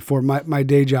probably shared before. My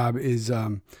day job is,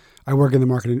 I work in the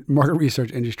market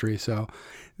research industry. So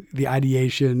the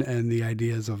ideation and the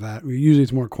ideas of that, usually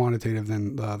it's more quantitative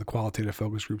than the qualitative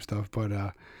focus group stuff. But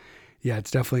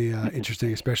it's definitely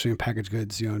interesting, especially in packaged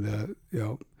goods. The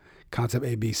concept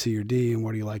A, B, C, or D, and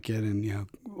what do you like it, and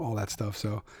all that stuff.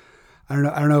 So I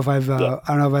don't know if I've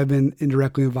been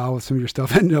indirectly involved with some of your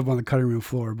stuff, ended up on the cutting room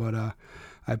floor, but I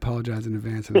apologize in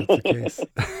advance if that's the case.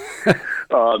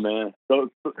 Oh man, those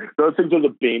things are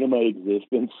the bane of my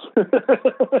existence.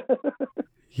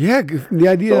 Yeah, the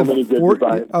idea of I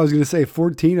was going to say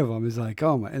 14 of them is like,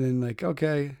 oh my, and then like,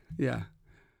 okay, yeah.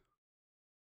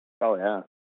 Oh yeah,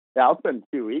 I'll spend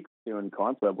 2 weeks doing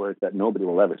concept work that nobody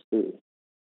will ever see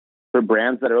for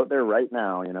brands that are out there right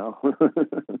now.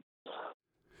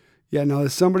 Yeah, no,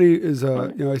 as somebody is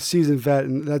a seasoned vet,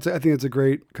 and I think that's a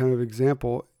great kind of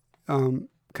example. Kind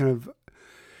of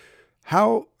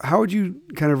how would you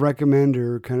kind of recommend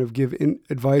or kind of give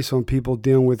advice on people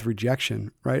dealing with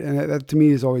rejection, right? And that to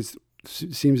me is always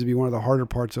seems to be one of the harder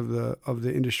parts of the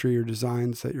industry or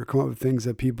designs, that you're coming up with things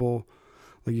that people,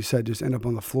 like you said, just end up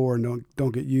on the floor and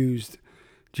don't get used.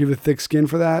 Do you have a thick skin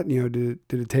for that? Did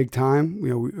it take time?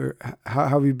 Or how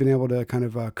have you been able to kind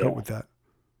of cope with that?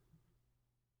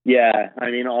 Yeah,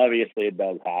 I mean, obviously it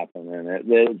does happen, and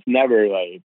it's never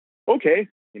like, okay,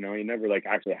 you're never like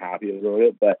actually happy about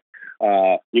it, but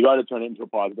you got to turn it into a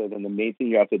positive. And the main thing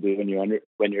you have to do when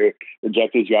you're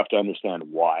rejected is you have to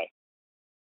understand why.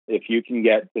 If you can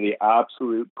get to the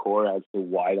absolute core as to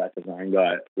why that design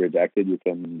got rejected, you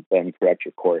can then correct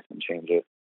your course and change it.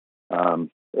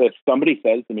 If somebody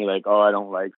says to me like, oh, I don't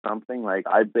like something, like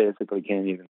I basically can't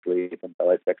even sleep until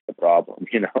I fix the problem,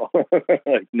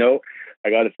 like, no, I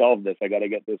got to solve this. I got to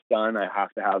get this done. I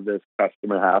have to have this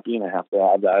customer happy, and I have to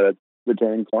have that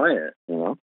returning client,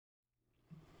 You're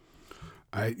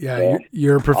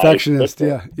a perfectionist.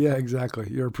 Yeah, exactly.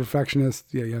 You're a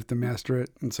perfectionist. Yeah, you have to master it.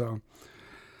 And so,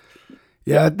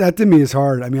 Yeah, that to me is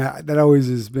hard. I mean, that always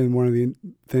has been one of the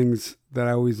things that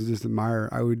I always just admire.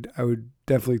 I would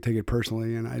definitely take it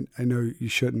personally, and I know you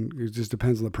shouldn't. It just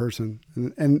depends on the person,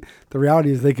 and the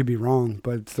reality is they could be wrong,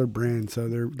 but it's their brand, so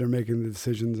they're making the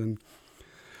decisions and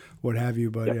what have you.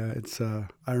 But yeah, it's I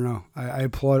don't know. I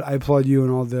applaud you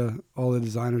and all the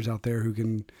designers out there who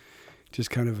can just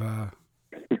kind of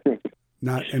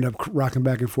not end up rocking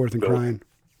back and forth and crying.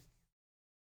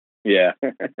 Yeah.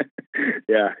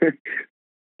 Yeah.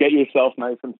 Get yourself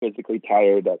nice and physically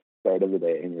tired at the start of the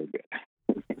day and you're good.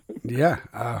 Yeah.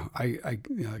 Like I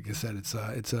said, it's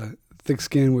a thick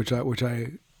skin, which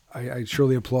I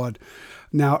surely applaud.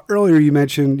 Now, earlier you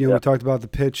mentioned, we talked about the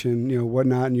pitch and,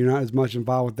 whatnot, and you're not as much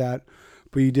involved with that,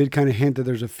 but you did kind of hint that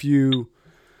there's a few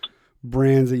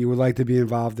brands that you would like to be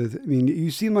involved with. I mean,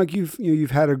 you seem like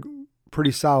you've had a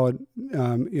pretty solid,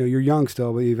 you're young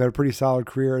still, but you've had a pretty solid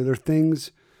career. Are there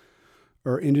things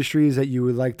or industries that you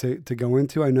would like to go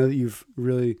into? I know that you've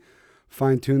really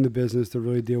fine-tuned the business to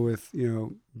really deal with,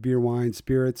 beer, wine,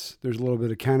 spirits. There's a little bit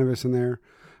of cannabis in there.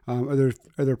 Are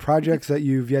there projects that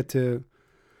you've yet to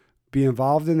be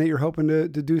involved in that you're hoping to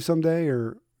do someday,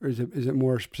 or is it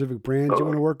more specific brands you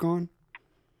want to work on?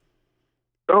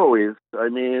 Always. I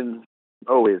mean,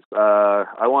 always. I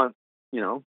want,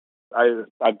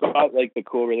 I've got like the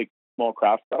cool, really small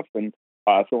craft stuff, and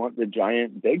I also want the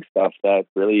giant, big stuff that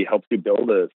really helps you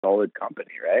build a solid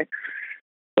company, right?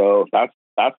 So that's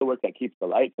the work that keeps the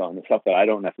lights on, the stuff that I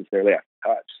don't necessarily have to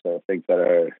touch. So things that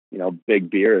are,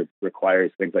 big beer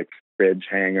requires things like fridge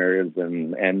hangers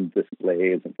and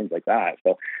displays and things like that.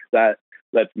 So that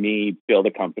lets me build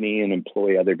a company and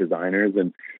employ other designers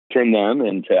and turn them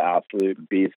into absolute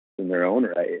beasts in their own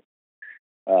right.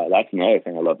 That's another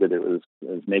thing I loved it was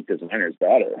make designers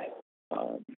better.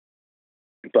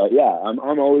 But yeah, I'm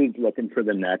always looking for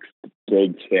the next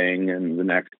big thing and the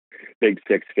next big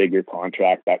 6-figure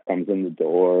contract that comes in the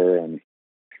door, and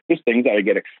just things that I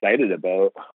get excited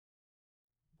about.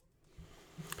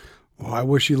 Well, I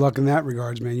wish you luck in that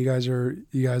regards, man. You guys are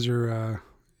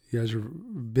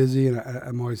busy, and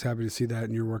I'm always happy to see that.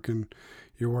 And your work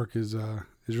is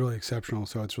really exceptional.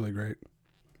 So it's really great.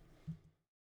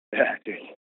 Yeah, dude.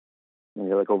 I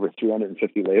got like over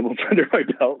 350 labels under my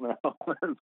belt now.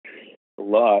 A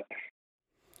lot.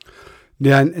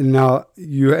 Yeah, and now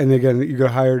you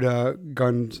got hired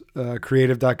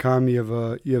gunscreative.com. You have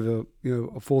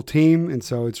a full team, and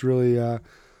so it's really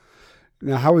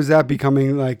now how is that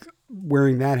becoming, like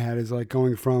wearing that hat is like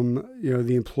going from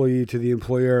the employee to the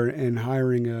employer and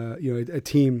hiring a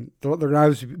team. They're gonna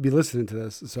obviously be listening to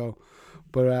this, so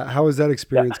but how is that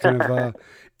experience kind of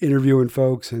interviewing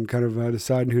folks and kind of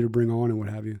deciding who to bring on and what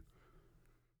have you?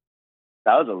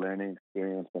 That was a learning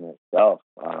experience in itself.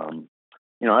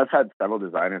 I've had several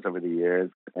designers over the years,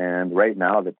 and right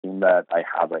now the team that I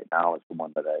have right now is the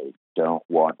one that I don't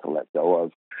want to let go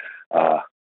of.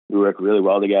 We work really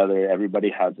well together. Everybody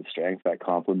has a strength that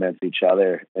complements each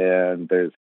other, and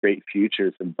there's great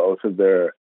futures in both of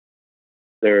their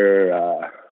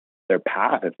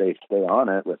path if they stay on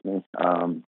it with me.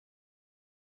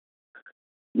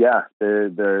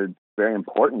 They're very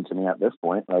important to me at this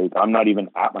point. Like, I'm not even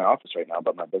at my office right now,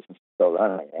 but my business is still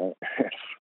running, right?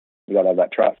 You got to have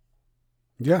that trust.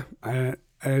 Yeah. I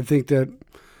think that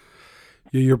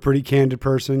you're a pretty candid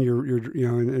person. You're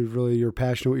and really you're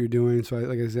passionate what you're doing. So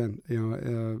like I said,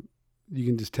 you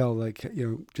can just tell, like,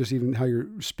 just even how you're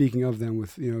speaking of them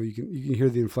with, you can hear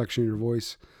the inflection in your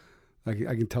voice. Like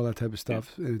I can tell that type of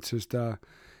stuff. And it's just,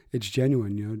 it's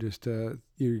genuine, just,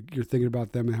 you're thinking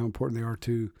about them and how important they are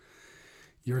to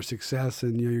your success,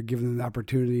 and you're giving them the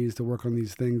opportunities to work on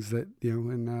these things that dude,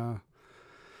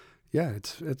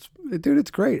 it's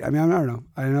great. I mean, I don't know.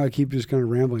 I know I keep just kind of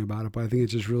rambling about it, but I think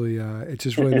it's just really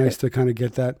nice to kind of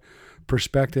get that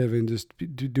perspective and just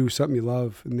do something you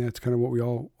love, and that's kind of what we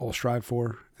all strive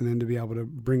for, and then to be able to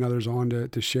bring others on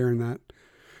to sharing that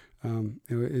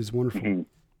is wonderful. Mm-hmm.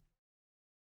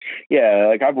 Yeah,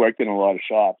 like I've worked in a lot of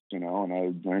shops, and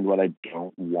I learned what I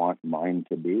don't want mine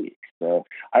to be. So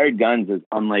Hired Guns is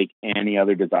unlike any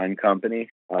other design company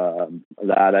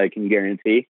that I can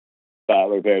guarantee. But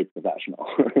we're very professional.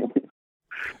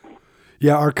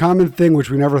 Yeah, our common thing, which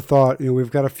we never thought,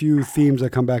 we've got a few themes that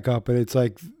come back up, but it's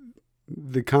like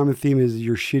the common theme is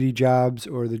your shitty jobs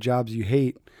or the jobs you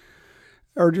hate,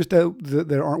 or just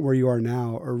that aren't where you are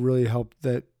now, or really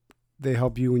they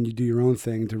help you when you do your own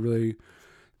thing to really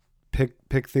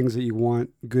pick things that you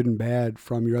want, good and bad,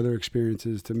 from your other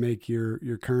experiences to make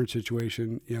your current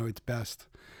situation, its best.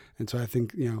 And so I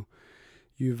think,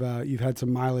 you've had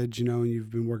some mileage, and you've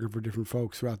been working for different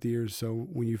folks throughout the years. So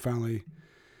when you finally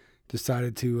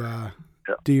decided to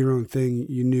do your own thing,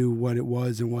 you knew what it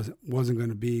was and wasn't going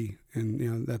to be,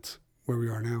 and that's where we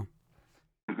are now.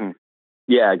 Mm-hmm.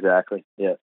 Yeah, exactly.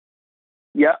 Yeah.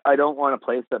 Yeah, I don't want a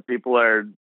place that people are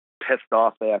pissed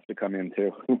off they have to come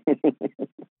into.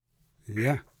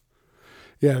 Yeah.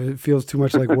 Yeah, it feels too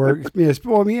much like work. Yes,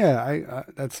 well, I mean, yeah,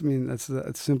 that's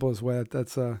the simplest way.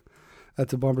 That's a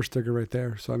bumper sticker right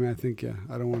there. So I mean, I think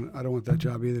I don't want that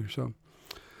job either. So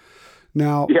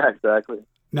now, yeah, exactly.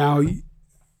 Now,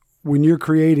 when you're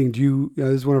creating, do you? This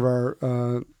is one of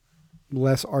our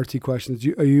less artsy questions.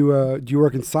 Do you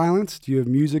work in silence? Do you have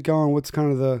music going? What's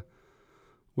kind of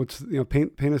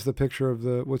paint us the picture of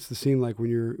what's the scene like when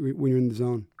you're in the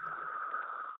zone?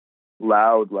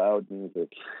 Loud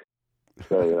music.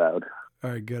 Very loud.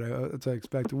 All right, good. That's what I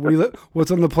expected.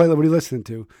 What's on the playlist? What are you listening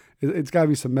to? It's got to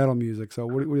be some metal music. So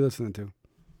what are you listening to?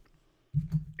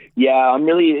 Yeah, I'm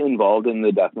really involved in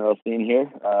the death metal scene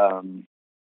here,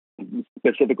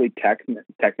 specifically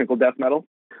technical death metal.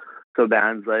 So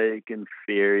bands like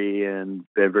Inferi and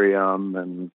Vivrium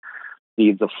and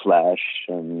Seeds of Flesh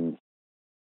and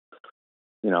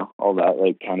all that,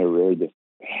 like kind of really just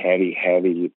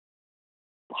heavy,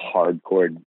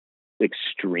 hardcore,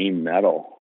 extreme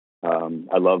metal.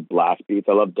 I love blast beats.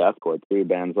 I love deathcore too.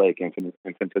 Bands like Infant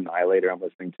Annihilator I'm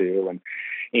listening to, and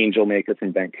Angel Makers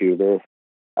in Vancouver.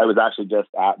 I was actually just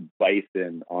at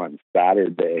Bison on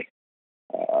Saturday.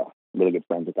 Really good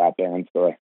friends with that band, so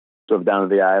I drove down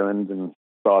to the island and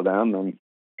saw them, and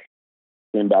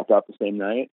came back up the same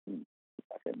night.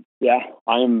 Yeah,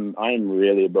 I'm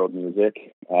really about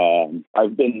music.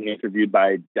 I've been interviewed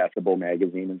by Decibel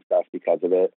magazine and stuff because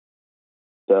of it.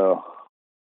 So,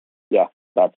 yeah,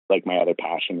 that's like my other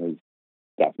passion is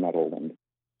death metal and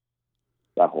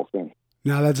that whole thing.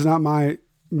 Now, that's not my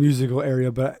musical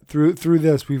area, but through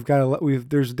this,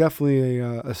 there's definitely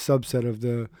a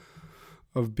subset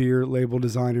of beer label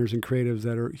designers and creatives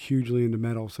that are hugely into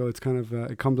metal. So it's kind of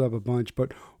it comes up a bunch.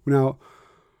 But now,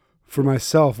 for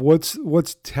myself,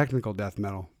 what's technical death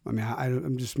metal? I mean,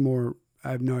 I'm just more.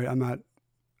 I have no.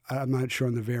 I'm not sure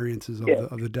on the variances of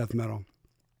the death metal.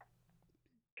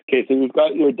 Okay, so you've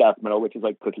got your death metal, which is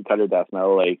like cookie cutter death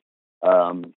metal, like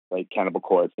Cannibal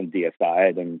Corpse and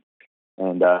Deicide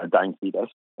and Dying Fetus,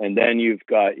 and then you've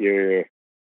got your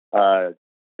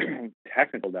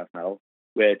technical death metal,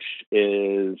 which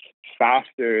is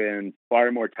faster and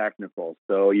far more technical.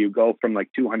 So you go from like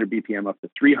 200 BPM up to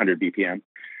 300 BPM,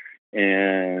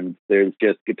 and there's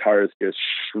just guitars just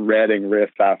shredding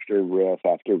riff after riff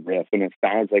after riff, and it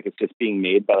sounds like it's just being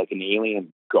made by like an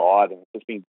alien god, and it's just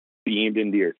being beamed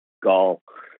into your skull.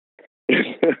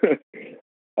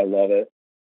 I love it.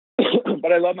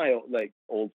 But I love my like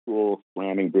old school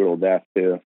slamming brutal death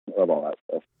too. I love all that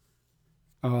stuff.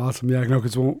 Oh, awesome! Yeah, no,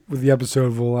 because with the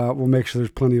episode, we'll make sure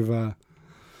there's plenty of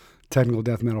technical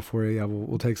death metal for you. Yeah,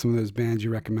 we'll take some of those bands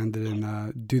you recommended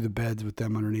and do the beds with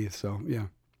them underneath. So yeah.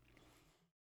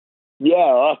 Yeah,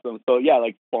 awesome. So yeah,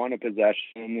 like Spawn of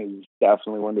Possession is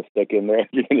definitely one to stick in there if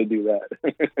you're going to do that.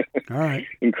 All right.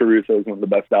 And Caruso is one of the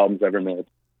best albums ever made.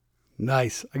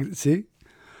 Nice. See,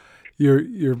 you're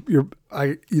the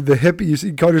hippie.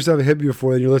 You called yourself a hippie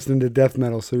before, and you're listening to death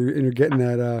metal. So you're getting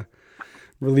that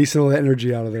releasing all that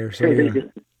energy out of there. So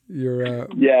you're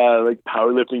yeah, like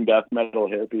powerlifting death metal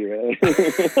hippie, right?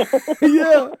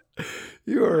 Yeah,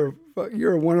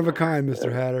 you're one of a kind,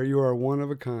 Mr. Hatter. You are one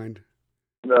of a kind.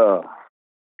 Oh,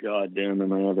 God damn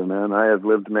am I ever, man. I have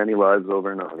lived many lives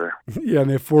over and over. Yeah, and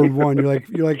they formed one. You're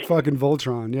like fucking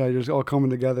Voltron. Yeah, you're just all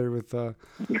coming together with all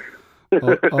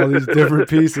these different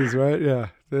pieces, right? Yeah,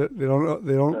 they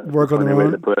don't work on their own.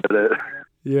 Way to put it.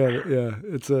 Yeah,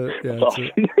 it's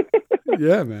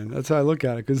yeah, man. That's how I look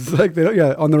at it, because it's like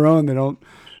on their own they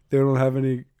don't have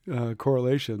any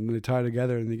correlation. They tie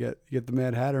together and they get the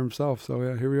Mad Hatter himself. So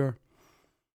yeah, here we are.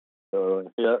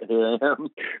 So yeah, here I am.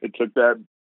 It took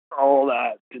all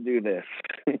that to do this.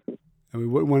 And we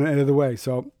wouldn't want to end of the way.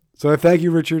 So I thank you,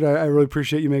 Richard. I really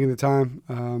appreciate you making the time.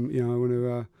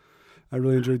 I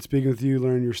really enjoyed speaking with you,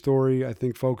 learning your story. I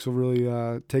think folks will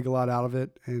really take a lot out of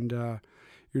it. And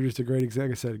you're just a great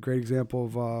example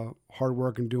of hard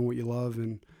work and doing what you love.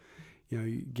 And,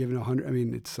 giving 100, I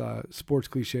mean, it's sports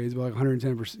cliches, but like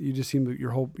 110%, you just seem that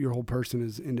your whole person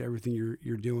is into everything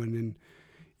you're doing. And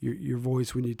your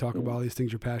voice, when you talk about all these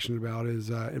things you're passionate about,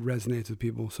 is it resonates with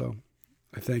people. So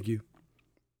I thank you.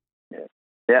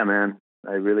 Yeah, man.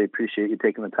 I really appreciate you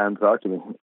taking the time to talk to me.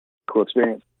 Cool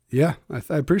experience. Yeah,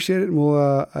 I appreciate it. And we'll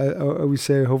I always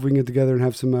say, hope we can get together and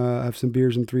have some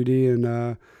beers in 3D.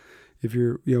 And if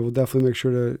you're, we'll definitely make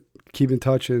sure to keep in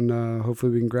touch, and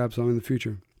hopefully we can grab some in the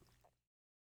future.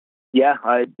 Yeah,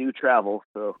 I do travel,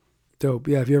 so dope.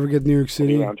 Yeah, if you ever get to New York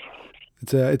City,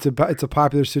 It's a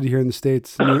popular city here in the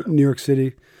States, New York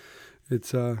City.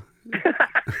 It's I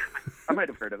might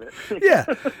have heard of it. yeah,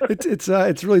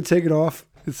 it's really taken off.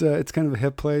 It's kind of a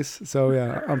hip place. So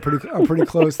yeah, I'm pretty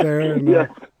close there, and Yeah.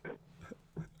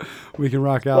 we can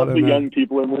rock out. Lots of young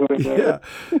people are moving there. Yeah,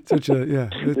 it's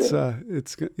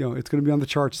going to be on the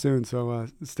charts soon. So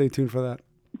stay tuned for that.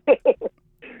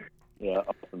 Yeah,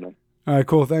 awesome, man. All right,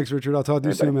 cool. Thanks, Richard. I'll talk to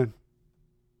you soon, man.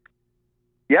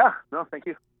 Yeah, no, thank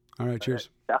you. All right, cheers.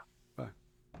 Yeah. Bye.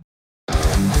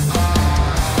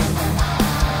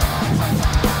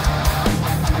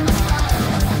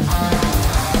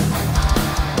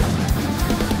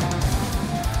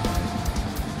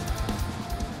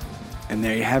 And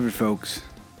there you have it, folks.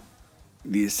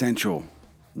 The essential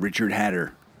Richard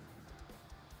Hatter,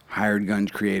 Hired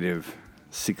Guns Creative,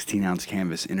 16-ounce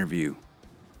canvas interview.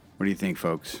 What do you think,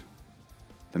 folks?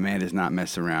 The man does not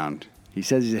mess around. He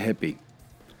says he's a hippie.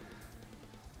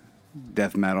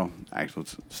 Death metal. Actual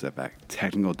step back.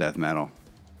 Technical death metal.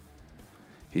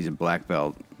 He's a black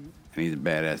belt, and he's a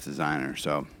badass designer.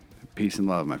 So, peace and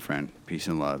love, my friend. Peace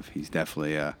and love. He's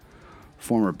definitely a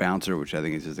former bouncer, which I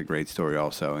think is just a great story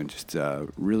also, and just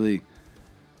really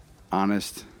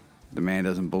honest. The man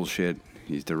doesn't bullshit.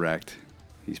 He's direct.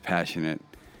 He's passionate.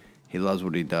 He loves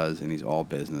what he does, and he's all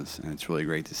business, and it's really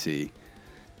great to see.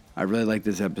 I really like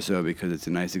this episode because it's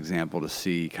a nice example to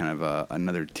see kind of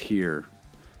another tier,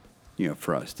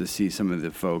 for us, to see some of the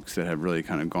folks that have really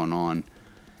kind of gone on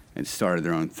and started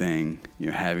their own thing,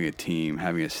 having a team,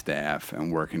 having a staff,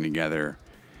 and working together.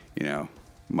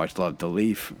 Much love to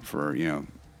Leaf for,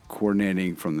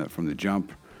 coordinating from the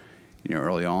jump,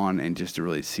 early on, and just to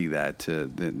really see that, to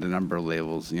the number of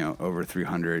labels, over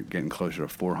 300, getting closer to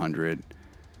 400,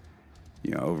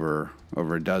 over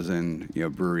a dozen,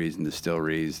 breweries and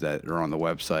distilleries that are on the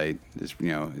website.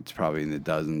 It's probably in the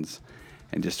dozens,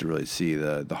 and just to really see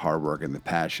the hard work and the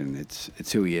passion.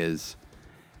 It's who he is,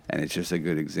 and it's just a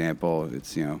good example.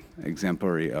 It's,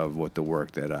 exemplary of what the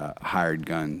work that Hired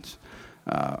Guns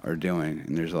are doing,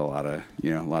 and there's a lot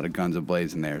of guns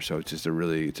ablazing there. So it's a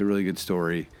really good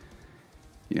story.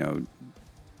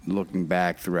 Looking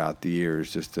back throughout the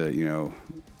years, just to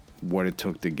what it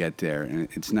took to get there, and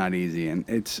it's not easy, and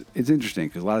it's interesting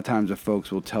because a lot of times the folks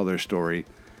will tell their story,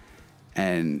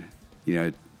 and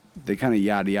they kind of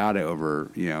yada yada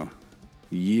over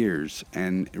years,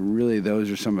 and really those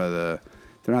are some of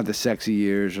they're not the sexy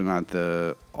years, they're not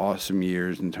the awesome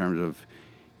years in terms of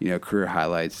career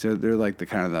highlights. So they're like the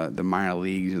kind of the minor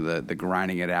leagues, or the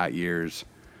grinding it out years,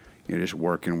 just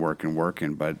working.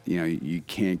 But you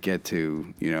can't get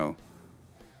to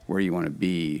where you want to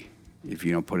be if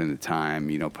you don't put in the time,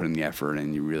 you don't put in the effort,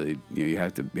 and you really you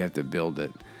have to build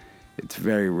it. It's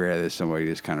very rare that somebody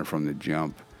just kind of from the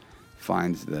jump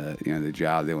finds the the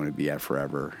job they want to be at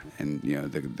forever, and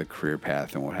the career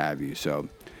path and what have you. So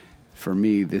for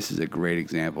me, this is a great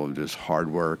example of just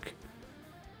hard work,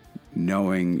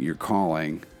 knowing your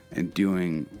calling, and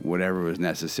doing whatever was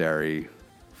necessary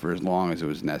for as long as it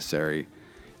was necessary,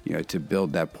 to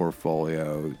build that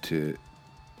portfolio, to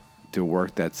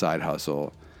work that side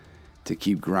hustle, to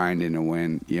keep grinding. And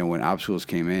when obstacles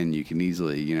came in, you can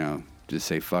easily, just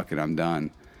say, fuck it, I'm done.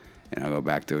 And I'll go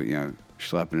back to,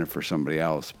 schlepping it for somebody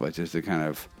else. But just to kind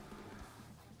of,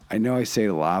 I know I say it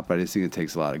a lot, but I just think it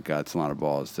takes a lot of guts, a lot of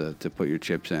balls to put your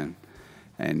chips in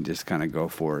and just kind of go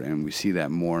for it. And we see that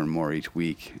more and more each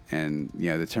week. And,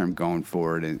 the term going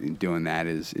forward and doing that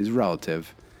is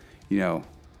relative. If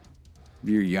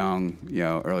you're young,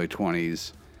 early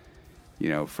 20s,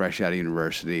 fresh out of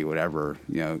university, whatever,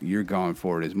 you're going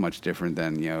forward is much different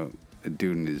than, a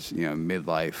dude in his,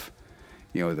 midlife,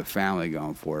 with a family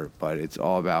going for it. But it's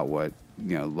all about what,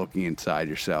 looking inside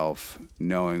yourself,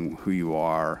 knowing who you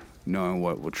are, knowing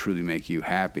what will truly make you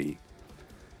happy.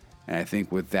 And I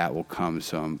think with that will come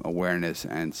some awareness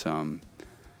and some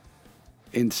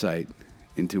insight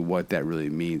into what that really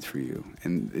means for you.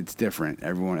 And it's different.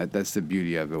 Everyone, that's the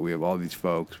beauty of it. We have all these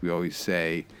folks, we always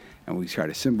say, and we try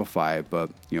to simplify it, but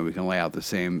we can lay out the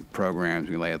same programs,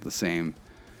 we can lay out the same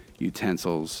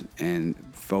utensils, and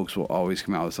folks will always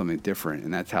come out with something different.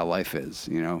 And that's how life is.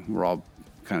 We're all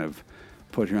kind of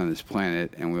put here on this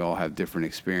planet, and we all have different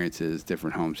experiences,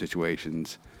 different home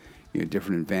situations,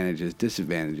 different advantages,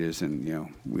 disadvantages, and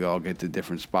we all get to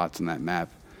different spots on that map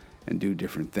and do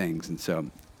different things. And so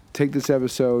take this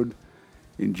episode,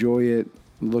 enjoy it,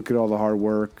 look at all the hard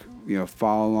work,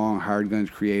 follow along. Hired Guns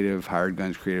Creative,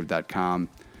 hiredgunscreative.com.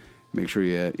 Make sure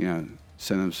you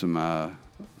send them some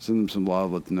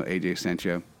love, let them know AJ sent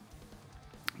you.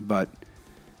 But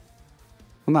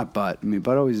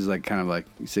but always is like kind of like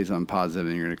you say something positive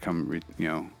and you're gonna come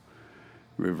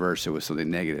reverse it with something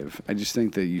negative. I just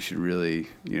think that you should really,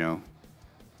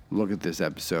 look at this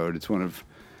episode. It's one of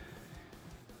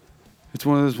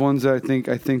those ones that I think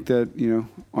that,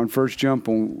 on first jump,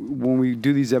 when we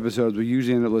do these episodes, we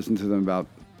usually end up listening to them about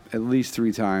at least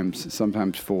 3 times,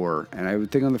 sometimes 4. And I would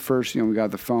think on the first, we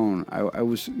got the phone, I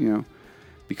was,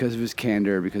 because of his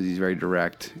candor, because he's very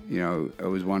direct, I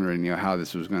was wondering, how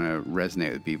this was going to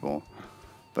resonate with people.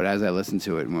 But as I listened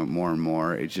to it and went more and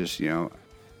more, it just,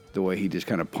 the way he just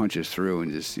kind of punches through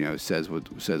and just, says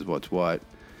what's what,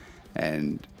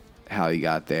 and how he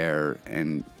got there,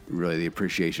 and really the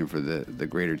appreciation for the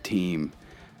greater team.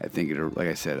 I think like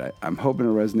I said, I'm hoping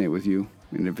to resonate with you.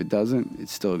 And if it doesn't,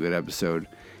 it's still a good episode.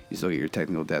 You still get your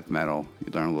technical death metal.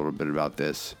 You learn a little bit about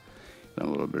this, learn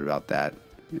a little bit about that,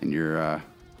 and you're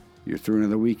through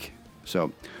another week.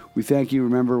 So we thank you.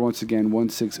 Remember, once again,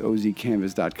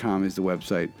 16ozcanvas.com is the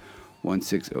website.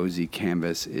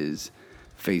 16ozcanvas is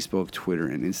Facebook, Twitter,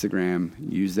 and Instagram.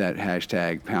 Use that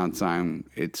hashtag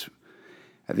 #.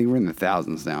 I think we're in the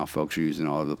thousands now. Folks are using it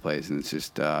all over the place, and it's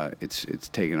just it's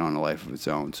taken on a life of its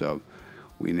own. So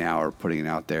we now are putting it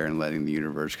out there and letting the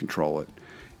universe control it,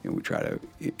 and we try to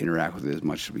interact with it as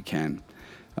much as we can.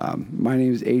 My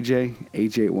name is AJ.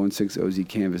 AJ at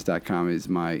 16ozcanvas.com is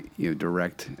my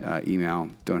direct email.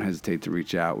 Don't hesitate to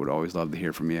reach out. Would always love to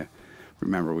hear from you.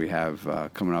 Remember, we have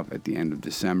coming up at the end of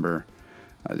December.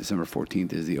 December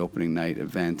 14th is the opening night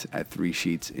event at 3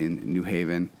 Sheets in New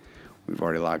Haven. We've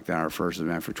already locked down our first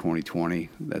event for 2020.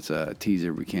 That's a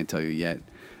teaser. We can't tell you yet,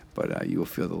 but you will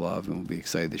feel the love, and we'll be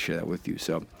excited to share that with you.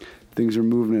 So things are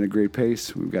moving at a great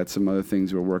pace. We've got some other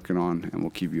things we're working on, and we'll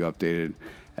keep you updated.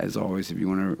 As always, if you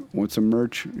want some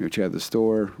merch, check out the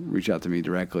store, reach out to me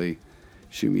directly,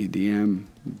 shoot me a DM,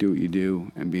 do what you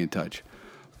do, and be in touch.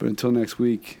 But until next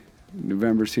week,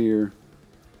 November's here,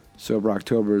 Sober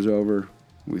October is over.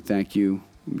 We thank you,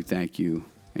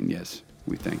 and yes,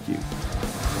 we thank you.